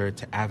leader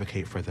to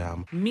advocate for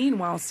them.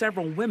 Meanwhile,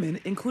 several women,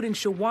 including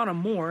Shawana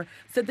Moore,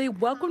 said they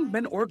welcomed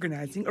men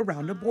organizing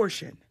around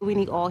abortion. We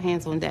need all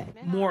hands on deck.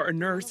 Moore, a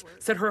nurse,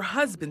 said her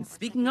husband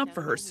speaking up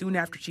for her soon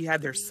after she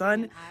had their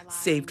son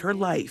saved her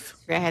life.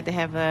 I had to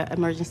have an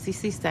emergency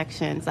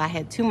C-section. I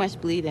had too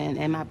much bleeding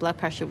and my blood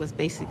pressure was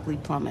basically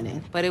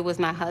plummeting. But it was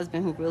my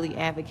husband who really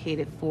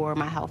advocated for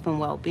my health and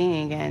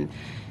well-being. And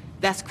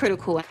That's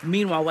critical.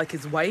 Meanwhile, like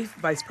his wife,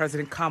 Vice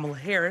President Kamala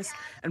Harris,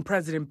 and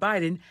President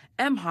Biden,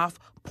 Emhoff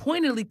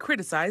pointedly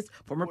criticized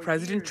former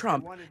President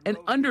Trump and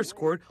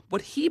underscored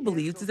what he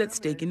believes is at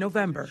stake in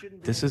November.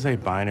 This is a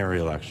binary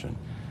election.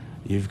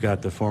 You've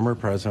got the former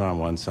president on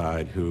one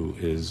side who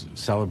is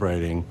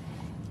celebrating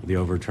the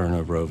overturn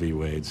of Roe v.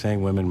 Wade,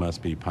 saying women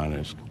must be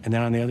punished. And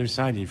then on the other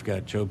side, you've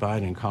got Joe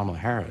Biden and Kamala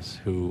Harris,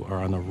 who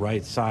are on the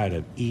right side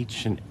of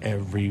each and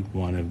every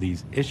one of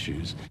these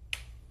issues.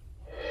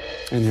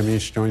 And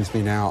Yamiche joins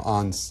me now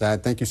on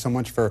set. Thank you so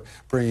much for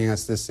bringing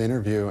us this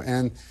interview.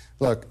 And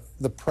look,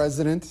 the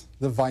president,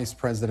 the vice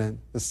president,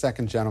 the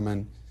second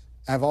gentleman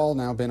have all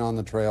now been on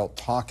the trail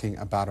talking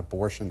about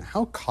abortion.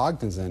 How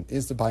cognizant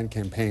is the Biden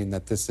campaign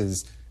that this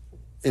is,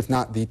 if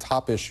not the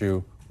top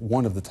issue,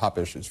 one of the top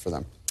issues for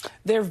them?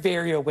 They're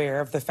very aware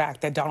of the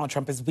fact that Donald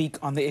Trump is weak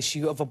on the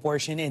issue of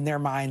abortion in their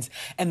minds,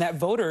 and that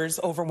voters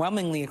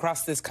overwhelmingly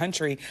across this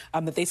country,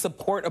 that they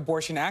support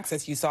abortion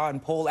access. You saw in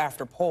poll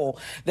after poll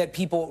that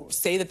people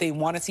say that they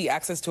want to see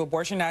access to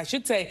abortion. Now, I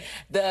should say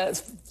the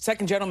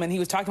second gentleman, he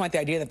was talking about the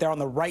idea that they're on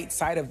the right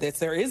side of this.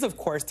 There is, of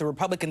course, the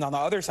Republicans on the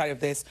other side of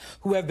this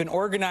who have been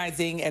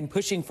organizing and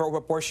pushing for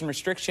abortion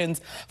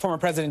restrictions. Former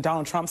President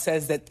Donald Trump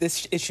says that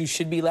this issue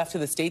should be left to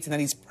the states and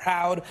that he's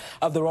proud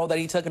of the role that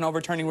he took in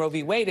overturning Roe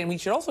v. Wade. And we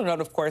should also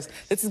note, of course,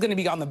 this is going to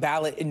be on the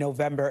ballot in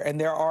November, and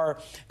there are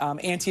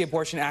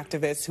anti-abortion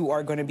activists who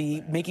are going to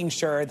be making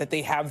sure that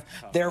they have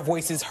their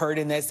voices heard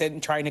in this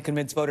and trying to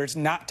convince voters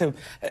not to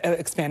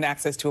expand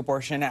access to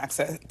abortion,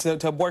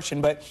 to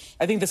abortion. But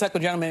I think the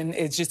second gentleman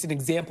is just an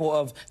example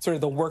of sort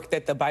of the work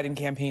that the Biden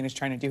campaign is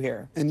trying to do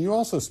here. And you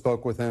also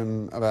spoke with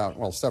him about,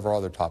 well, several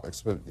other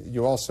topics, but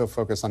you also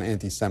focus on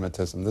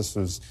anti-Semitism.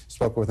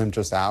 Spoke with him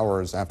just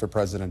hours after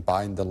President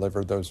Biden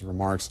delivered those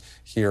remarks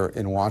here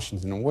in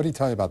Washington. And what did he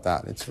tell you about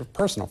that? It's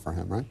personal for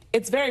him, right?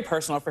 It's very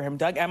personal for him.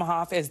 Doug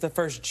Emhoff is the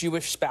first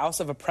Jewish spouse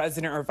of a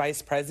president or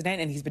vice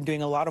president, and he's been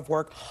doing a lot of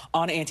work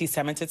on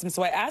anti-Semitism.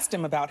 So I asked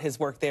him about his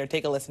work there.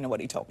 Take a listen to what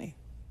he told me.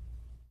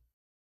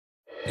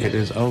 It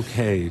is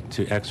okay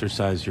to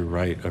exercise your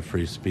right of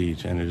free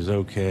speech, and it is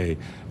okay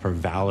for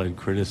valid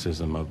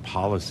criticism of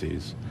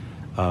policies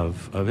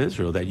of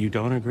Israel that you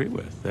don't agree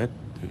with.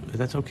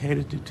 That's okay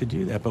to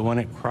do that. But when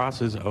it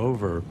crosses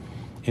over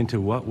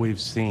into what we've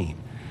seen,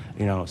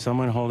 you know,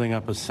 someone holding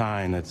up a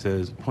sign that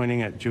says,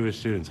 pointing at Jewish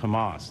students,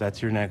 Hamas,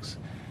 that's your next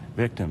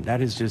victim.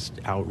 That is just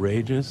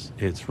outrageous.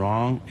 It's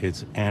wrong.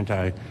 It's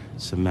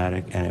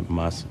anti-Semitic, and it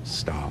must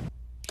stop.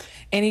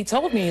 And he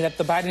told me that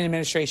the Biden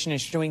administration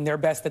is doing their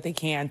best that they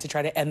can to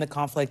try to end the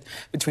conflict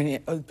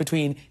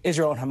between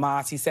Israel and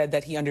Hamas. He said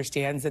that he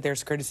understands that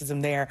there's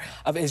criticism there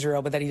of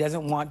Israel, but that he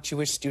doesn't want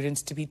Jewish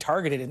students to be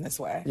targeted in this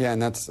way. Yeah,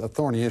 and that's a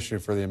thorny issue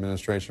for the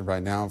administration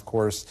right now. Of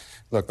course,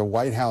 look, the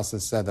White House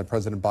has said that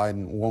President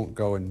Biden won't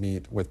go and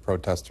meet with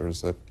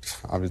protesters.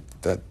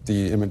 That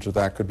the image of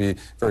that could be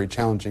very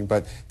challenging.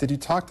 But did you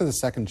talk to the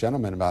second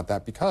gentleman about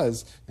that?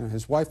 Because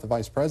his wife, the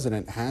vice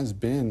president, has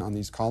been on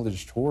these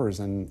college tours,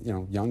 and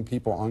young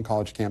people on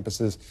college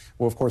campuses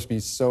will, of course, be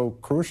so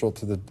crucial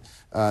to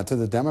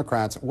the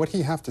Democrats. What do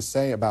you have to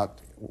say about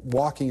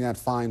walking that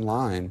fine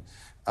line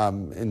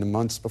in the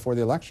months before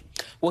the election?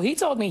 Well, he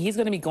told me he's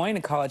going to be going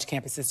to college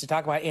campuses to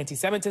talk about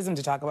anti-Semitism,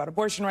 to talk about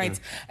abortion rights.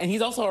 And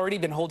he's also already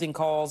been holding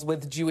calls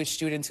with Jewish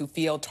students who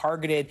feel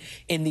targeted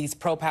in these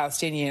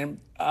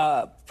pro-Palestinian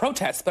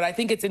protests. But I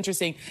think it's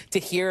interesting to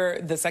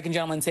hear the second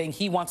gentleman saying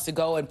he wants to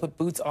go and put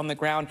boots on the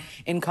ground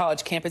in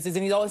college campuses. And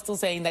he's always still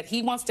saying that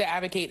he wants to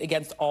advocate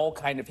against all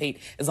kind of hate,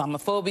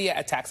 Islamophobia,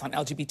 attacks on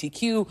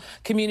LGBTQ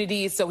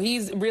communities. So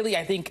he's really,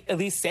 I think, at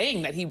least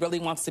saying that he really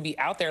wants to be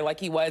out there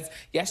like he was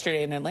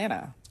yesterday in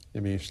Atlanta.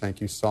 Yamiche,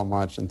 thank you so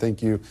much, and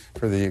thank you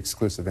for the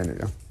exclusive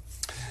interview.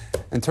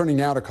 And turning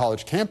now to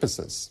college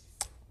campuses,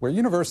 where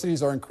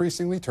universities are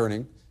increasingly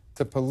turning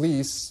to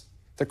police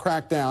to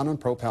crack down on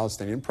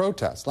pro-Palestinian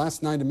protests.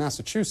 Last night in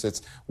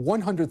Massachusetts,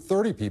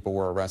 130 people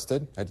were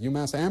arrested at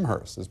UMass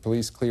Amherst as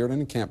police cleared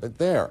an encampment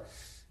there.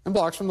 And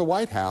blocks from the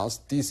White House,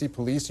 D.C.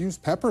 police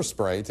used pepper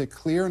spray to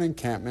clear an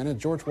encampment at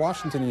George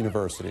Washington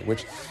University,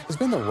 which has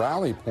been the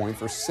rally point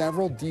for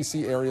several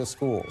D.C. area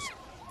schools.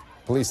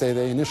 Police say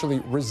they initially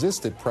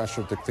resisted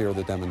pressure to clear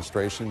the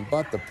demonstration,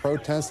 but the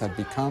protests had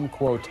become,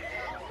 quote,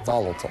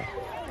 volatile.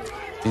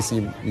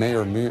 D.C.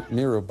 Mayor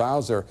Muriel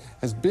Bowser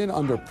has been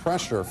under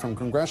pressure from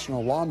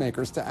congressional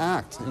lawmakers to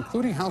act,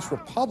 including House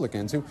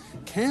Republicans who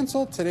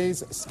canceled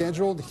today's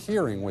scheduled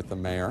hearing with the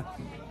mayor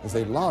as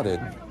they lauded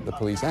the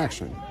police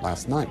action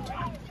last night.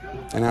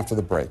 And after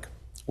the break,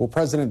 will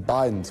President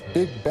Biden's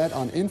big bet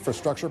on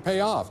infrastructure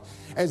pay off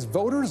as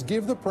voters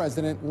give the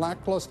president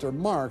lackluster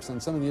marks on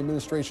some of the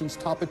administration's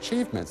top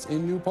achievements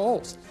in new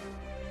polls?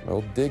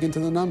 We'll dig into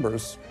the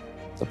numbers.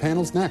 The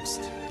panel's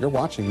next. You're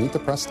watching Meet the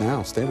Press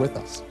Now. Stay with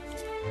us.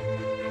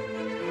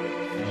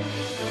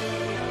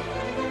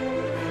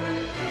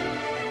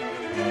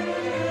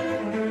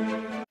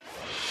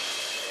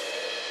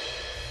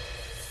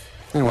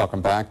 And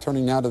welcome back.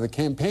 Turning now to the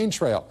campaign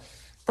trail.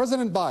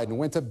 President Biden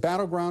went to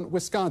battleground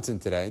Wisconsin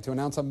today to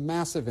announce a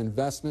massive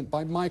investment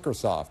by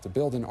Microsoft to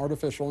build an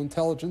artificial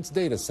intelligence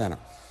data center.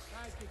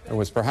 There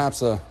was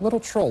perhaps a little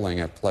trolling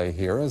at play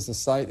here, as the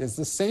site is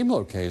the same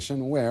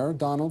location where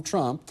Donald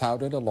Trump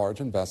touted a large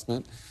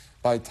investment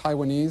by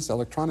Taiwanese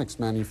electronics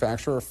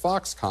manufacturer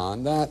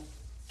Foxconn that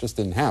just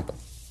didn't happen.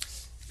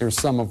 Here's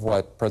some of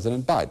what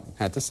President Biden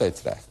had to say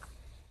today.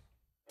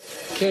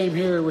 Came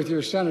here with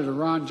your Senator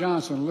Ron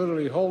Johnson,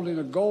 literally holding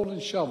a golden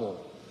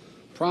shovel,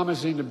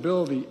 promising to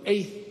build the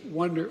 8th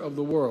wonder of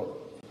the world.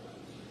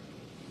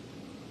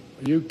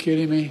 Are you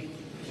kidding me?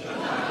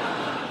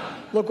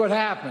 Look what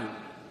happened.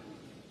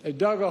 They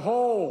dug a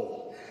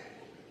hole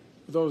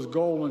with those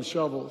golden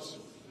shovels,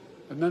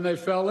 and then they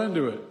fell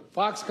into it.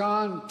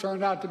 Foxconn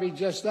turned out to be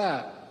just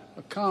that,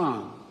 a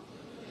con.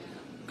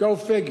 Go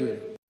figure.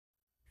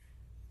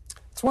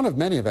 It's one of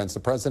many events the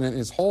president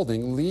is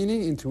holding,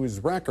 leaning into his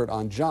record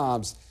on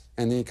jobs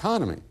and the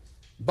economy.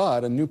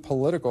 But a new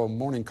Political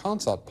Morning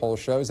Consult poll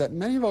shows that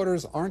many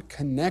voters aren't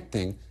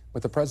connecting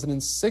with the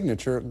president's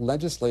signature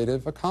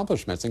legislative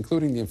accomplishments,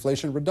 including the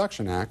Inflation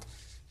Reduction Act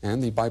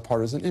and the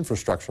bipartisan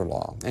infrastructure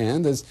law.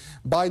 And as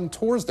Biden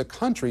tours the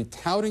country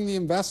touting the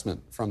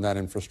investment from that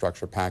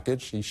infrastructure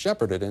package he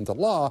shepherded into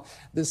law,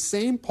 the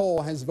same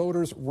poll has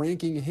voters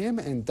ranking him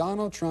and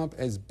Donald Trump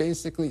as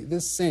basically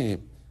the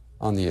same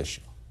on the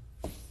issue.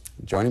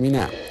 Joining me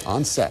now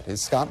on set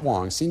is Scott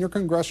Wong, senior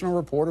congressional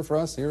reporter for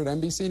us here at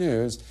NBC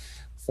News,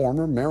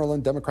 former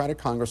Maryland Democratic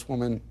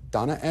Congresswoman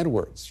Donna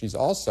Edwards. She's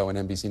also an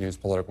NBC News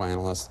political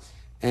analyst,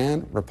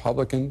 and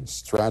Republican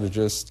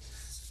strategist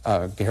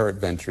Garrett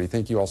Ventry.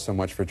 Thank you all so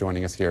much for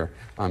joining us here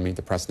on Meet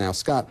the Press Now.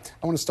 Scott,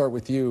 I want to start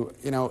with you.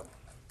 You know,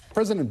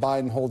 President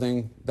Biden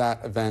holding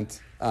that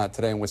event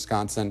today in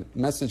Wisconsin,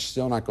 message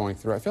still not going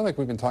through. I feel like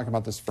we've been talking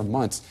about this for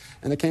months,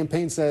 and the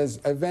campaign says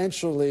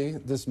eventually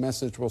this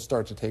message will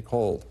start to take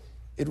hold.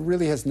 It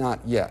really has not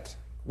yet.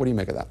 What do you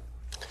make of that?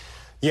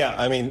 Yeah,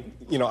 I mean,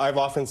 you know, I've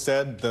often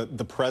said that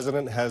the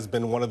president has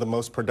been one of the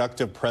most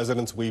productive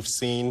presidents we've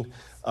seen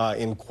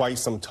in quite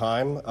some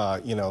time.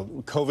 You know,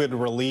 COVID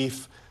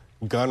relief,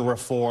 gun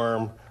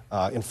reform,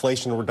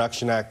 Inflation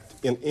Reduction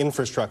Act,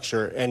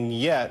 infrastructure, and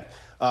yet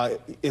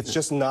it's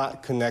just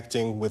not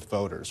connecting with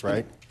voters,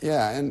 right?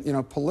 Yeah, and you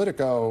know,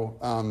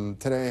 Politico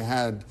today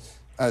had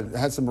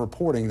some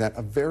reporting that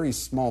a very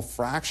small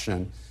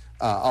fraction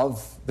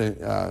of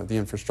the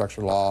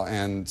infrastructure law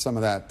and some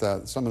of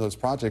those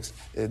projects,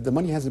 the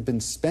money hasn't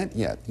been spent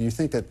yet. Do you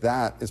think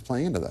that is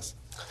playing into this?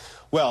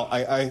 Well,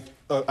 I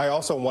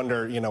also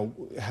wonder, you know,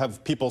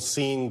 have people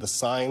seen the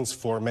signs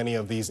for many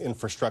of these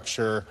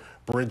infrastructure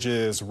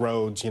bridges,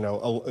 roads, you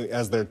know,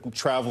 as they're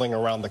traveling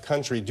around the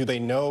country? Do they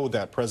know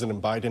that President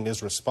Biden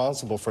is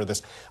responsible for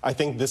this? I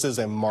think this is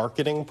a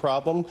marketing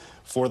problem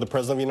for the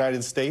President of the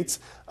United States.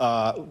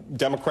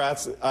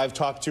 Democrats I've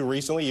talked to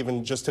recently,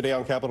 even just today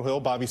on Capitol Hill,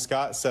 Bobby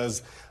Scott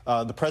says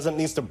the president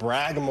needs to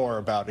brag more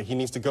about it. He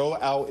needs to go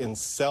out and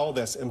sell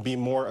this and be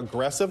more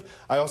aggressive.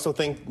 I also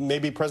think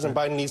maybe President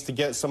Biden needs to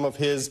get some of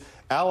his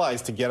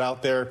allies to get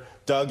out there,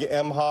 Doug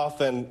Emhoff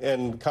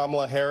and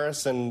Kamala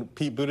Harris and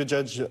Pete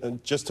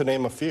Buttigieg, just to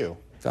name a few.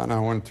 Donna, I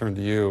want to turn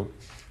to you.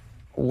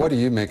 What do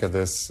you make of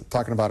this?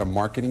 Talking about a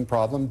marketing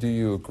problem, do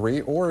you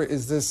agree? Or are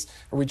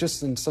we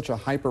just in such a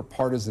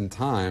hyper-partisan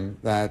time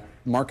that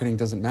marketing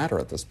doesn't matter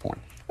at this point?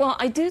 Well,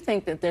 I do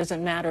think that there's a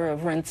matter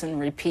of rinse and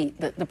repeat,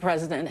 that the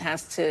president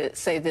has to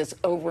say this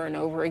over and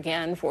over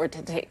again for it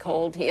to take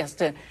hold. He has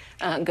to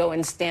go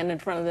and stand in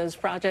front of those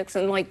projects.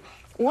 And like,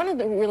 one of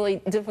the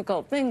really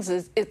difficult things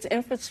is it's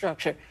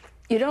infrastructure.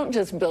 You don't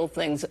just build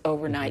things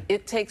overnight.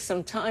 It takes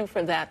some time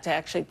for that to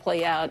actually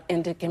play out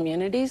into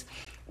communities.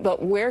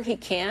 But where he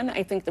can,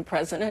 I think the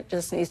president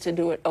just needs to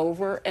do it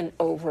over and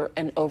over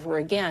and over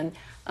again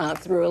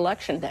through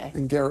Election Day.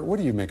 And Garrett, what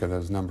do you make of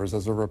those numbers?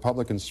 As a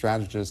Republican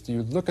strategist, do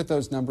you look at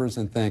those numbers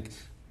and think,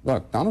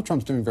 look, Donald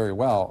Trump's doing very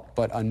well,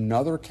 but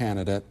another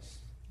candidate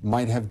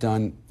might have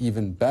done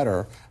even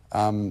better,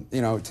 you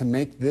know, to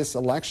make this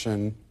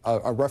election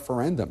a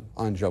referendum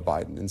on Joe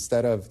Biden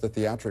instead of the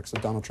theatrics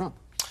of Donald Trump?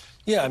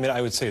 Yeah, I mean,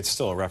 I would say it's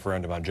still a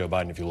referendum on Joe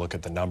Biden if you look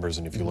at the numbers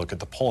and if you look at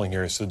the polling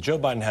here. So Joe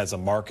Biden has a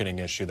marketing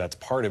issue. That's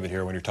part of it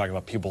here when you're talking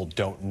about people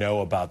don't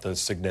know about those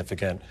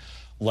significant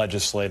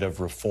legislative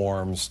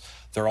reforms.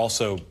 They're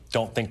also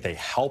don't think they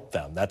help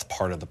them. That's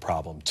part of the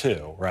problem,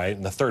 too, right?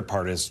 And the third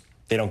part is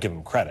they don't give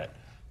him credit.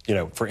 You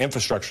know, for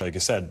infrastructure, like I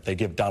said, they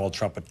give Donald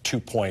Trump a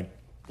 2-point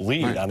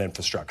lead on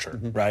infrastructure,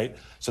 right?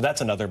 So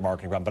that's another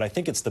marketing problem. But I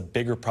think it's the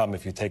bigger problem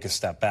if you take a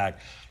step back.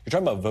 You're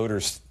talking about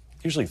voters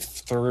usually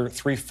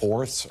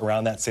 3/4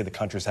 around that say the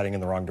country's heading in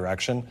the wrong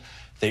direction.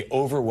 They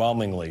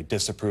overwhelmingly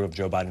disapprove of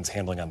Joe Biden's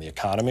handling on the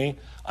economy,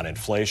 on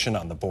inflation,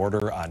 on the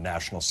border, on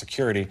national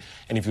security.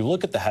 And if you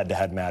look at the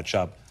head-to-head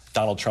matchup,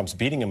 Donald Trump's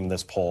beating him in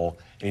this poll,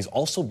 and he's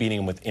also beating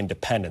him with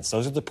independents.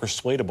 Those are the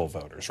persuadable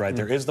voters, right?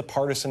 There is the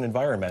partisan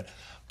environment,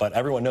 but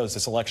everyone knows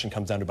this election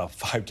comes down to about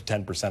 5 to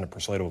 10% of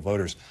persuadable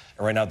voters.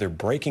 And right now they're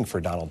breaking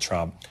for Donald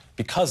Trump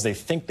because they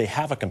think they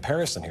have a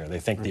comparison here. They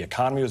think the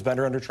economy was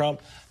better under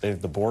Trump. They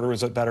think the border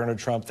was better under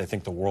Trump. They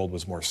think the world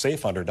was more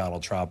safe under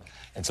Donald Trump.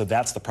 And so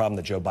that's the problem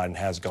that Joe Biden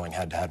has going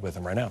head-to-head with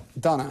him right now.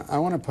 Donna, I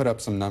want to put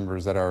up some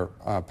numbers that our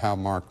pal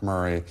Mark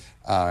Murray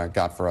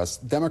got for us.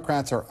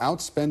 Democrats are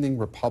outspending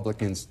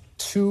Republicans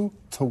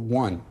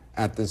 2-1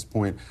 at this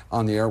point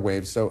on the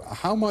airwaves. So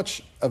how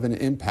much of an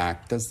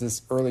impact does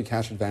this early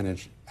cash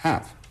advantage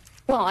have?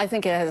 Well, I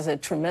think it has a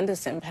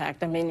tremendous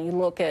impact. I mean, you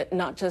look at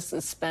not just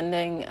the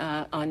spending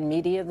on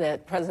media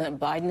that President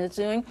Biden is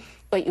doing,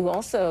 but you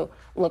also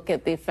look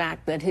at the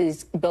fact that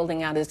he's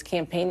building out his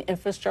campaign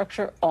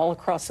infrastructure all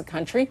across the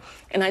country.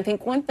 And I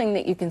think one thing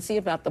that you can see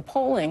about the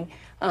polling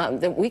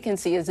that we can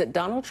see is that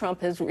Donald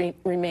Trump has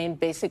remained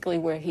basically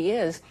where he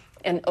is.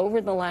 And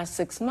over the last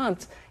 6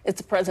 months,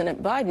 it's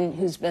President Biden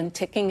who's been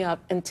ticking up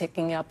and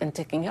ticking up and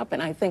ticking up.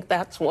 And I think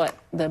that's what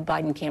the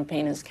Biden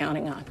campaign is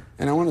counting on.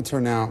 And I want to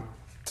turn now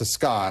to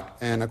Scott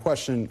and a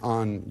question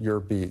on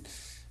your beat.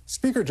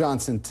 Speaker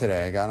Johnson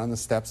today got on the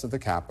steps of the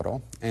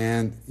Capitol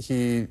and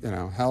he,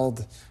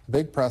 held a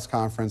big press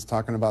conference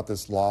talking about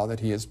this law that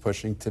he is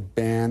pushing to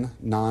ban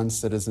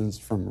non-citizens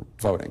from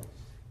voting.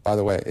 By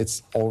the way,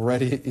 it's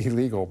already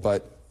illegal,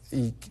 but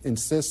he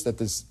insists that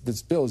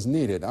this bill is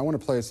needed. I want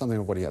to play something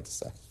of what he had to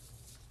say.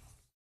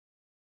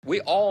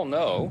 We all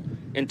know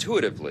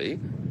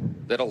intuitively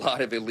that a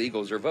lot of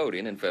illegals are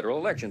voting in federal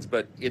elections,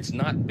 but it's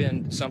not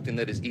been something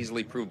that is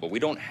easily provable. We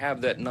don't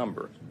have that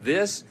number.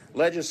 This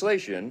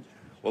legislation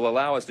will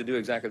allow us to do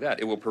exactly that.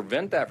 It will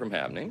prevent that from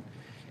happening,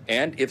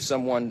 and if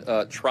someone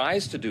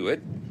tries to do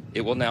it,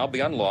 it will now be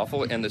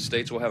unlawful, and the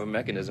states will have a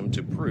mechanism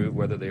to prove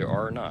whether they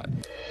are or not.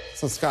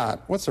 So,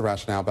 Scott, what's the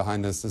rationale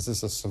behind this? Is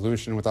this a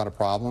solution without a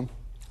problem?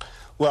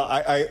 Well,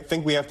 I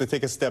think we have to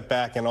take a step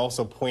back and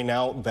also point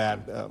out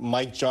that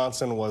Mike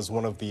Johnson was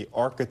one of the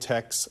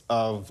architects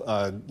of,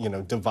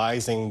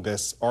 devising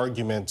this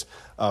argument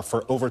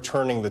for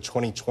overturning the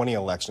 2020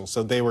 election.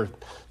 So they were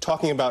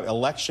talking about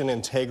election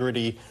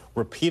integrity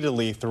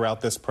repeatedly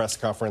throughout this press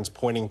conference,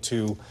 pointing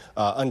to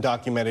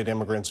undocumented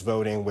immigrants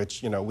voting,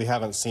 which, we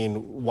haven't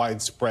seen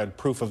widespread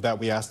proof of that.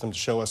 We asked him to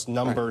show us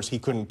numbers. Right. He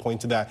couldn't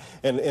point to that.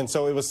 And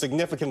so it was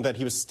significant that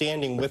he was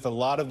standing with a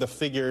lot of the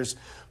figures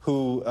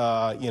who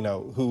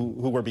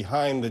were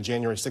behind the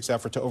January 6th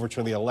effort to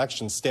overturn the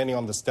election, standing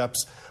on the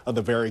steps of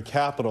the very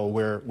Capitol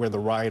where the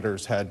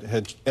rioters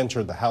had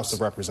entered the House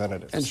of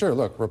Representatives. And sure,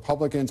 look,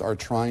 Republicans are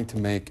trying to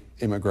make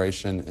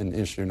immigration an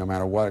issue no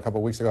matter what. A couple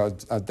of weeks ago,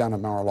 I was down at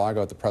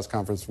Mar-a-Lago at the press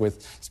conference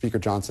with Speaker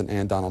Johnson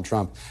and Donald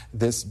Trump.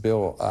 This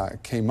bill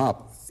came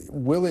up.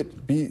 Will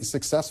it be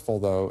successful,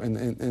 though,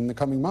 in the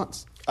coming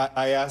months?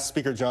 I asked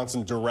Speaker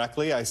Johnson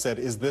directly. I said,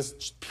 is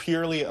this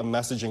purely a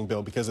messaging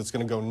bill? Because it's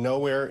going to go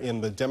nowhere in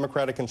the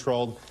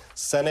Democratic-controlled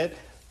Senate.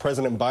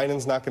 President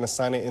Biden's not going to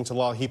sign it into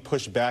law. He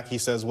pushed back. He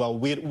says, well,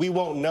 we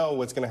won't know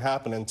what's going to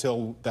happen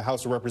until the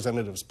House of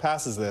Representatives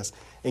passes this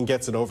and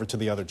gets it over to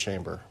the other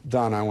chamber.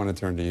 Don, I want to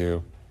turn to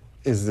you.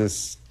 Is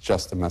this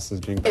just a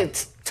messaging bill?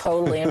 It's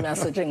totally a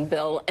messaging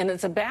bill, and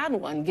it's a bad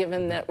one,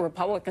 given that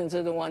Republicans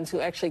are the ones who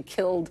actually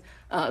killed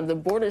the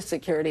border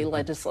security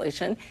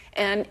legislation.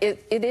 And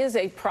it is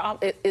a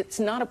problem. It's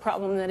not a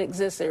problem that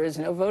exists. There is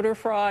no voter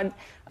fraud.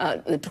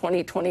 The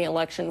 2020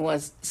 election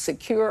was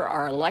secure.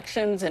 Our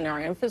elections and our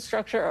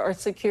infrastructure are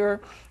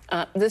secure.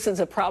 This is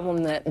a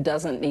problem that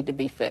doesn't need to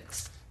be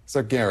fixed.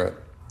 So, Garrett,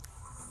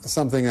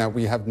 something that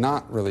we have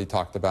not really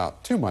talked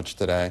about too much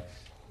today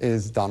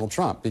is Donald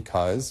Trump,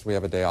 because we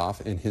have a day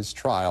off in his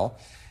trial.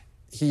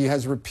 He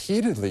has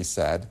repeatedly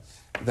said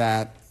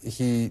that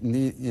he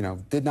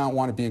did not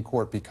want to be in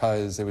court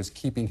because it was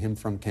keeping him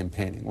from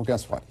campaigning. Well,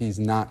 guess what? He's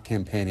not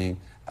campaigning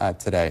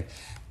today.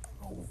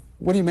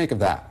 What do you make of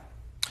that?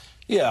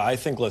 Yeah, I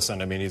think,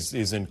 listen, I mean,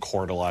 he's in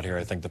court a lot here.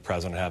 I think the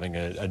president having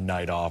a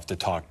night off to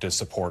talk to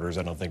supporters,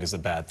 I don't think is a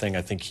bad thing.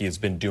 I think he has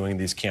been doing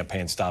these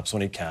campaign stops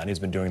when he can. He's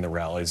been doing the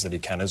rallies that he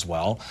can as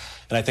well.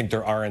 And I think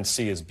their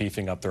RNC is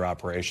beefing up their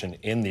operation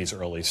in these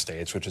early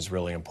states, which is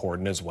really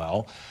important as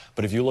well.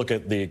 But if you look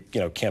at the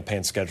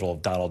campaign schedule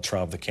of Donald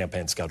Trump, the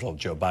campaign schedule of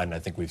Joe Biden, I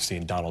think we've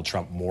seen Donald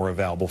Trump more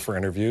available for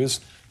interviews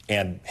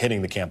and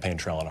hitting the campaign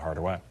trail in a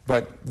harder way.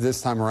 But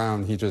this time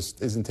around, he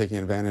just isn't taking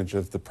advantage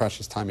of the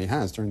precious time he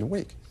has during the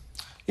week.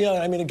 Yeah,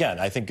 I mean, again,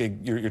 I think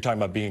you're talking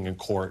about being in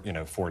court,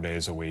 4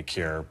 days a week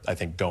here. I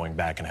think going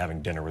back and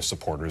having dinner with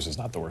supporters is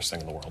not the worst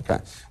thing in the world. Okay.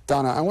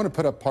 Donna, I want to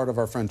put up part of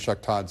our friend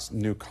Chuck Todd's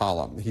new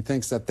column. He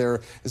thinks that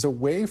there is a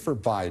way for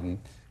President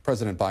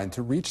Biden,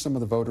 to reach some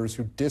of the voters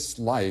who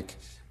dislike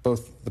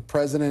both the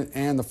president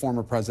and the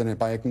former president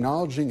by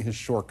acknowledging his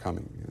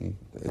shortcoming. And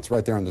it's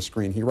right there on the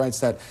screen. He writes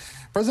that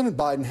President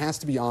Biden has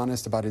to be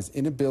honest about his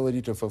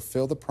inability to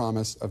fulfill the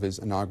promise of his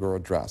inaugural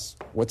address.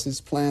 What's his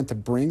plan to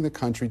bring the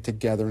country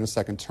together in a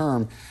second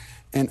term?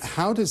 And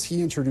how does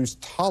he introduce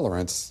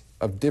tolerance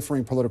of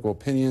differing political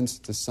opinions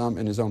to some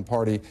in his own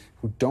party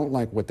who don't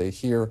like what they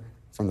hear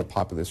from the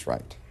populist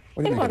right?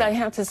 You know what I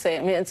have to say?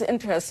 I mean, it's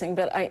interesting,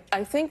 but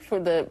I think for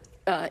the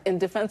in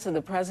defense of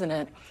the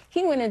president,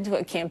 he went into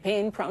a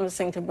campaign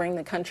promising to bring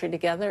the country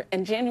together,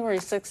 and January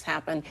 6th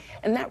happened,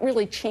 and that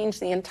really changed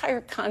the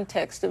entire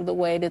context of the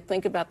way to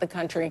think about the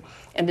country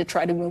and to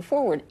try to move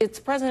forward. It's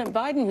President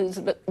Biden who's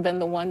been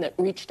the one that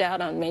reached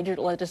out on major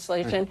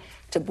legislation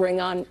to bring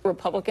on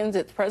Republicans.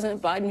 It's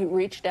President Biden who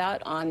reached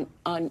out on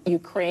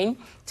Ukraine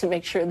to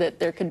make sure that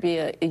there could be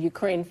a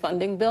Ukraine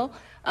funding bill.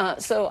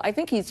 So I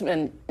think he's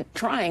been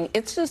trying.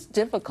 It's just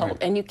difficult,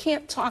 and you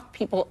can't talk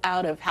people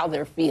out of how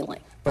they're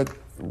feeling. But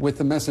with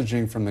the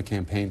messaging from the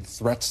campaign,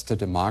 threats to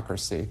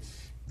democracy,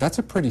 that's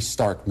a pretty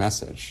stark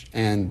message,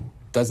 and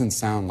doesn't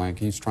sound like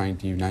he's trying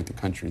to unite the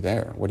country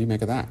there. What do you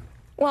make of that?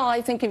 Well,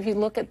 I think if you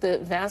look at the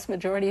vast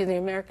majority of the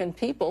American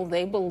people,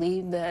 they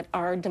believe that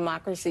our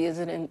democracy is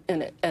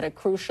at a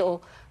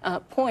crucial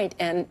point,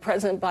 and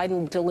President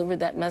Biden delivered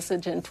that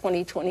message in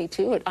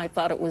 2022. I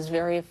thought it was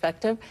very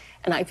effective,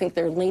 and I think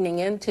they're leaning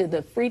into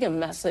the freedom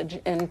message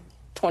in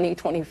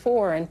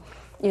 2024, and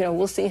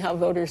we'll see how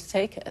voters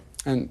take it.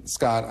 And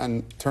Scott,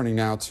 I'm turning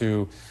now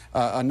to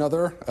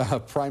another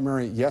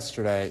primary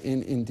yesterday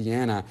in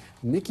Indiana.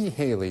 Nikki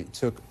Haley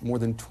took more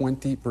than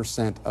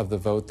 20% of the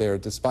vote there,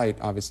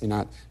 despite obviously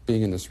not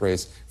being in this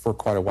race for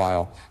quite a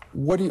while.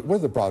 What are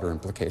the broader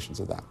implications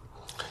of that?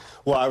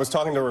 Well, I was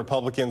talking to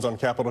Republicans on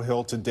Capitol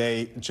Hill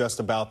today just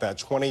about that.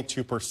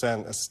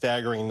 22%, a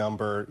staggering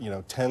number,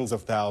 tens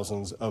of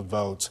thousands of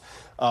votes.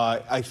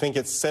 I think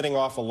it's setting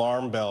off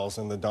alarm bells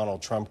in the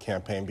Donald Trump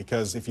campaign,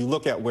 because if you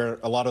look at where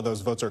a lot of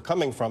those votes are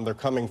coming from, they're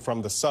coming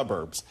from the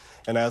suburbs.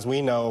 And as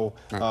we know,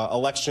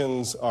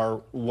 elections are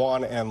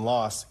won and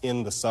lost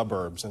in the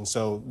suburbs. And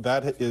so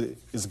that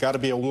has got to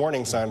be a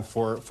warning sign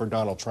for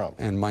Donald Trump.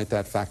 And might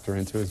that factor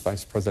into his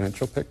vice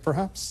presidential pick,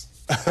 perhaps?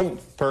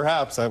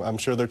 Perhaps. I'm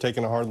sure they're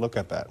taking a hard look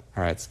at that.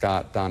 All right,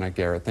 Scott, Donna,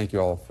 Garrett, thank you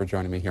all for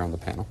joining me here on the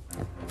panel.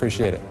 I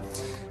appreciate it.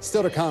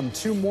 Still to come,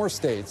 2 more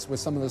states with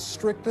some of the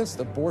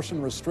strictest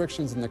abortion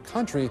restrictions in the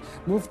country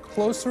move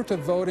closer to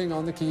voting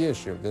on the key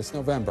issue this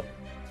November.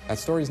 That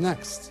story's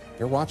next.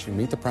 You're watching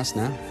Meet the Press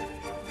Now.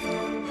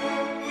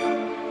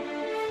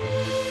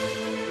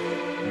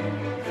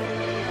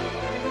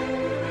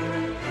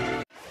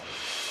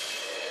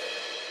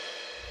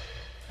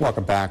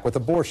 Welcome back. With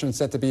abortion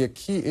set to be a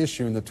key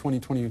issue in the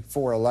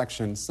 2024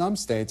 election, some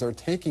states are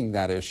taking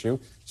that issue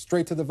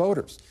straight to the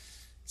voters.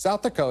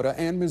 South Dakota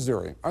and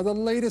Missouri are the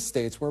latest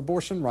states where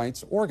abortion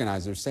rights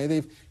organizers say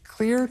they've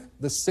cleared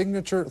the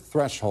signature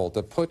threshold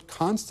to put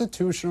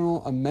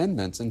constitutional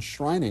amendments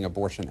enshrining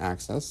abortion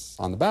access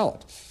on the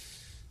ballot.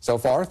 So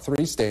far,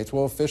 3 states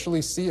will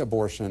officially see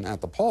abortion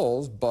at the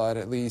polls, but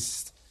at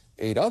least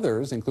 8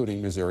 others,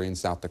 including Missouri and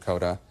South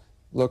Dakota,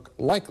 look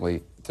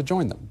likely to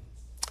join them.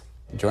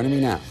 Joining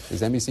me now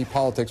is NBC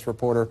politics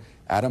reporter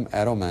Adam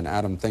Edelman.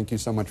 Adam, thank you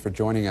so much for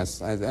joining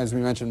us. As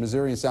we mentioned,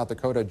 Missouri and South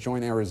Dakota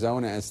join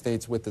Arizona as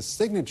states with the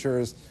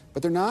signatures,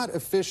 but they're not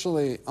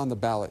officially on the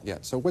ballot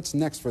yet. So what's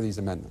next for these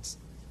amendments?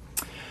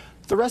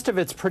 The rest of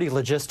it's pretty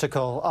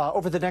logistical.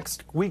 Over the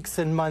next weeks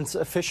and months,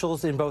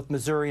 officials in both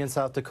Missouri and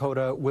South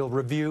Dakota will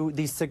review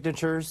these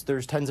signatures.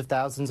 There's tens of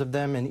thousands of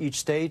them in each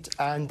state,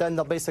 and then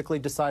they'll basically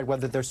decide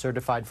whether they're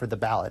certified for the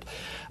ballot.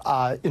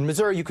 In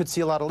Missouri, you could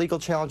see a lot of legal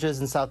challenges.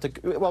 In South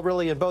Dakota, well,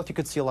 really in both, you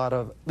could see a lot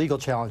of legal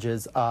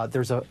challenges.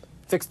 There's a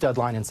fixed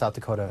deadline in South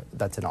Dakota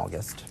that's in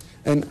August.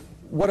 And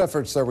what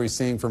efforts are we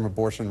seeing from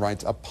abortion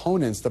rights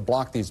opponents to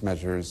block these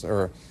measures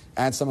or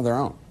add some of their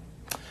own?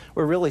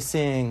 We're really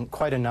seeing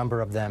quite a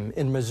number of them.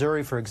 In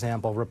Missouri, for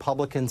example,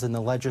 Republicans in the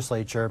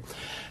legislature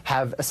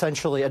have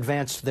essentially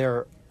advanced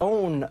their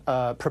own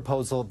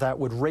proposal that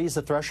would raise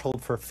the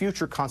threshold for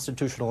future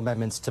constitutional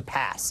amendments to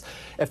pass.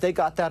 If they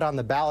got that on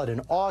the ballot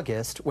in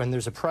August, when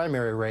there's a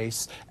primary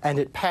race, and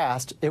it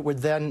passed, it would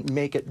then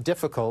make it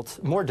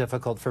more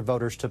difficult for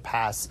voters to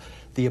pass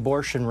the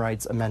abortion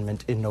rights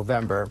amendment in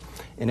November.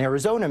 In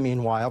Arizona,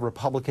 meanwhile,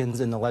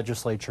 Republicans in the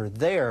legislature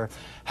there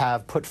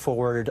have put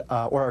forward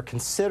or are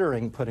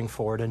considering putting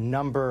forward a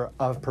number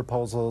of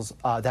proposals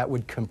that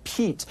would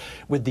compete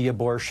with the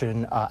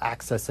abortion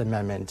access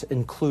amendment,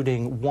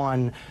 including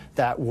one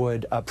that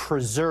would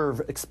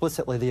preserve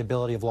explicitly the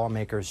ability of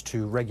lawmakers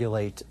to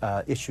regulate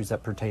issues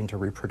that pertain to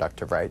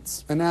reproductive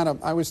rights. And Adam,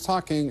 I was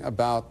talking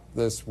about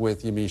this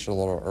with Yamiche a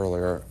little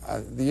earlier.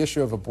 The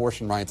issue of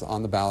abortion rights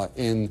on the ballot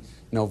in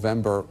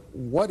November,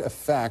 what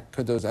effect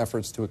could those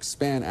efforts to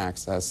expand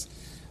access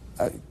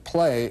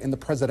play in the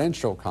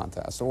presidential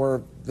contest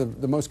or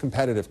the most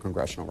competitive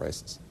congressional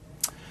races?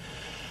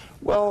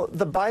 Well,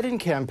 the Biden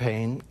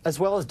campaign, as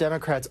well as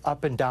Democrats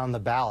up and down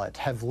the ballot,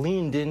 have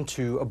leaned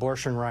into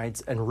abortion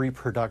rights and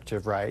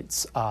reproductive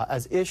rights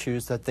as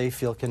issues that they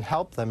feel can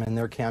help them in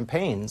their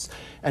campaigns.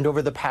 And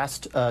over the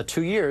past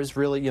 2 years,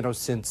 really,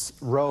 since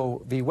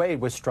Roe v. Wade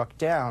was struck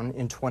down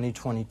in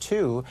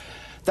 2022,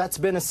 that's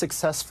been a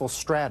successful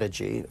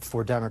strategy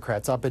for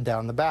Democrats up and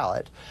down the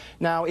ballot.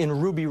 Now, in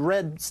ruby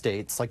red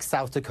states like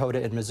South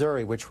Dakota and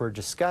Missouri, which we're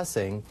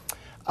discussing,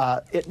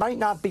 it might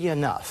not be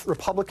enough.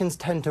 Republicans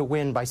tend to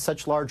win by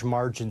such large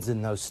margins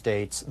in those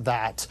states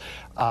that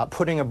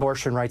putting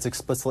abortion rights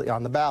explicitly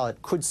on the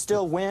ballot could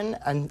still win,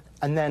 and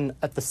and then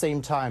at the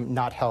same time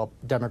not help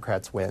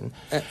Democrats win.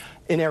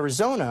 In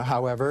Arizona,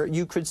 however,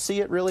 you could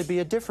see it really be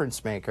a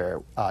difference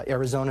maker.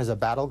 Arizona is a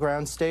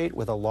battleground state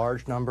with a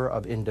large number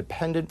of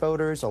independent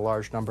voters, a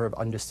large number of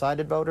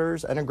undecided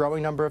voters, and a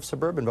growing number of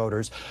suburban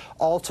voters,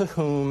 all to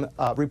whom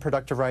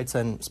reproductive rights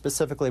and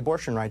specifically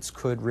abortion rights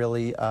could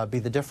really be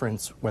the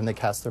difference when they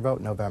cast their vote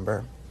in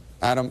November.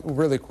 Adam,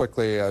 really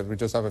quickly, we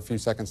just have a few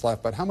seconds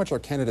left, but how much are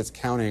candidates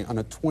counting on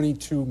a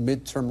 22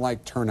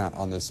 midterm-like turnout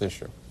on this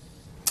issue?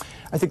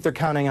 I think they're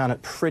counting on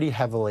it pretty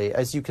heavily.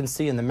 As you can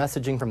see in the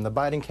messaging from the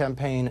Biden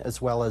campaign,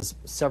 as well as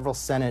several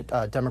Senate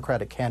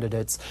Democratic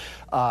candidates,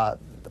 a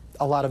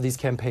lot of these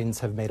campaigns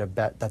have made a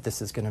bet that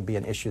this is going to be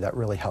an issue that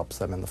really helps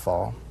them in the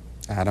fall.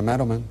 Adam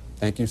Edelman,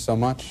 thank you so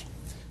much.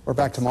 We're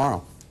back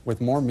tomorrow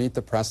with more Meet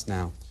the Press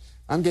Now.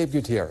 I'm Gabe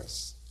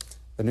Gutierrez.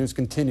 The news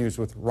continues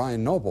with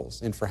Ryan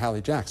Nobles in for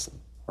Hallie Jackson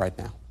right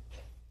now.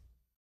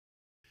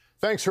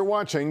 Thanks for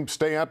watching.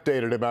 Stay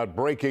updated about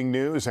breaking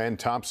news and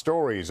top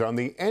stories on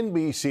the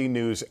NBC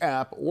News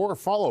app or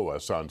follow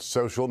us on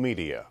social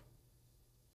media.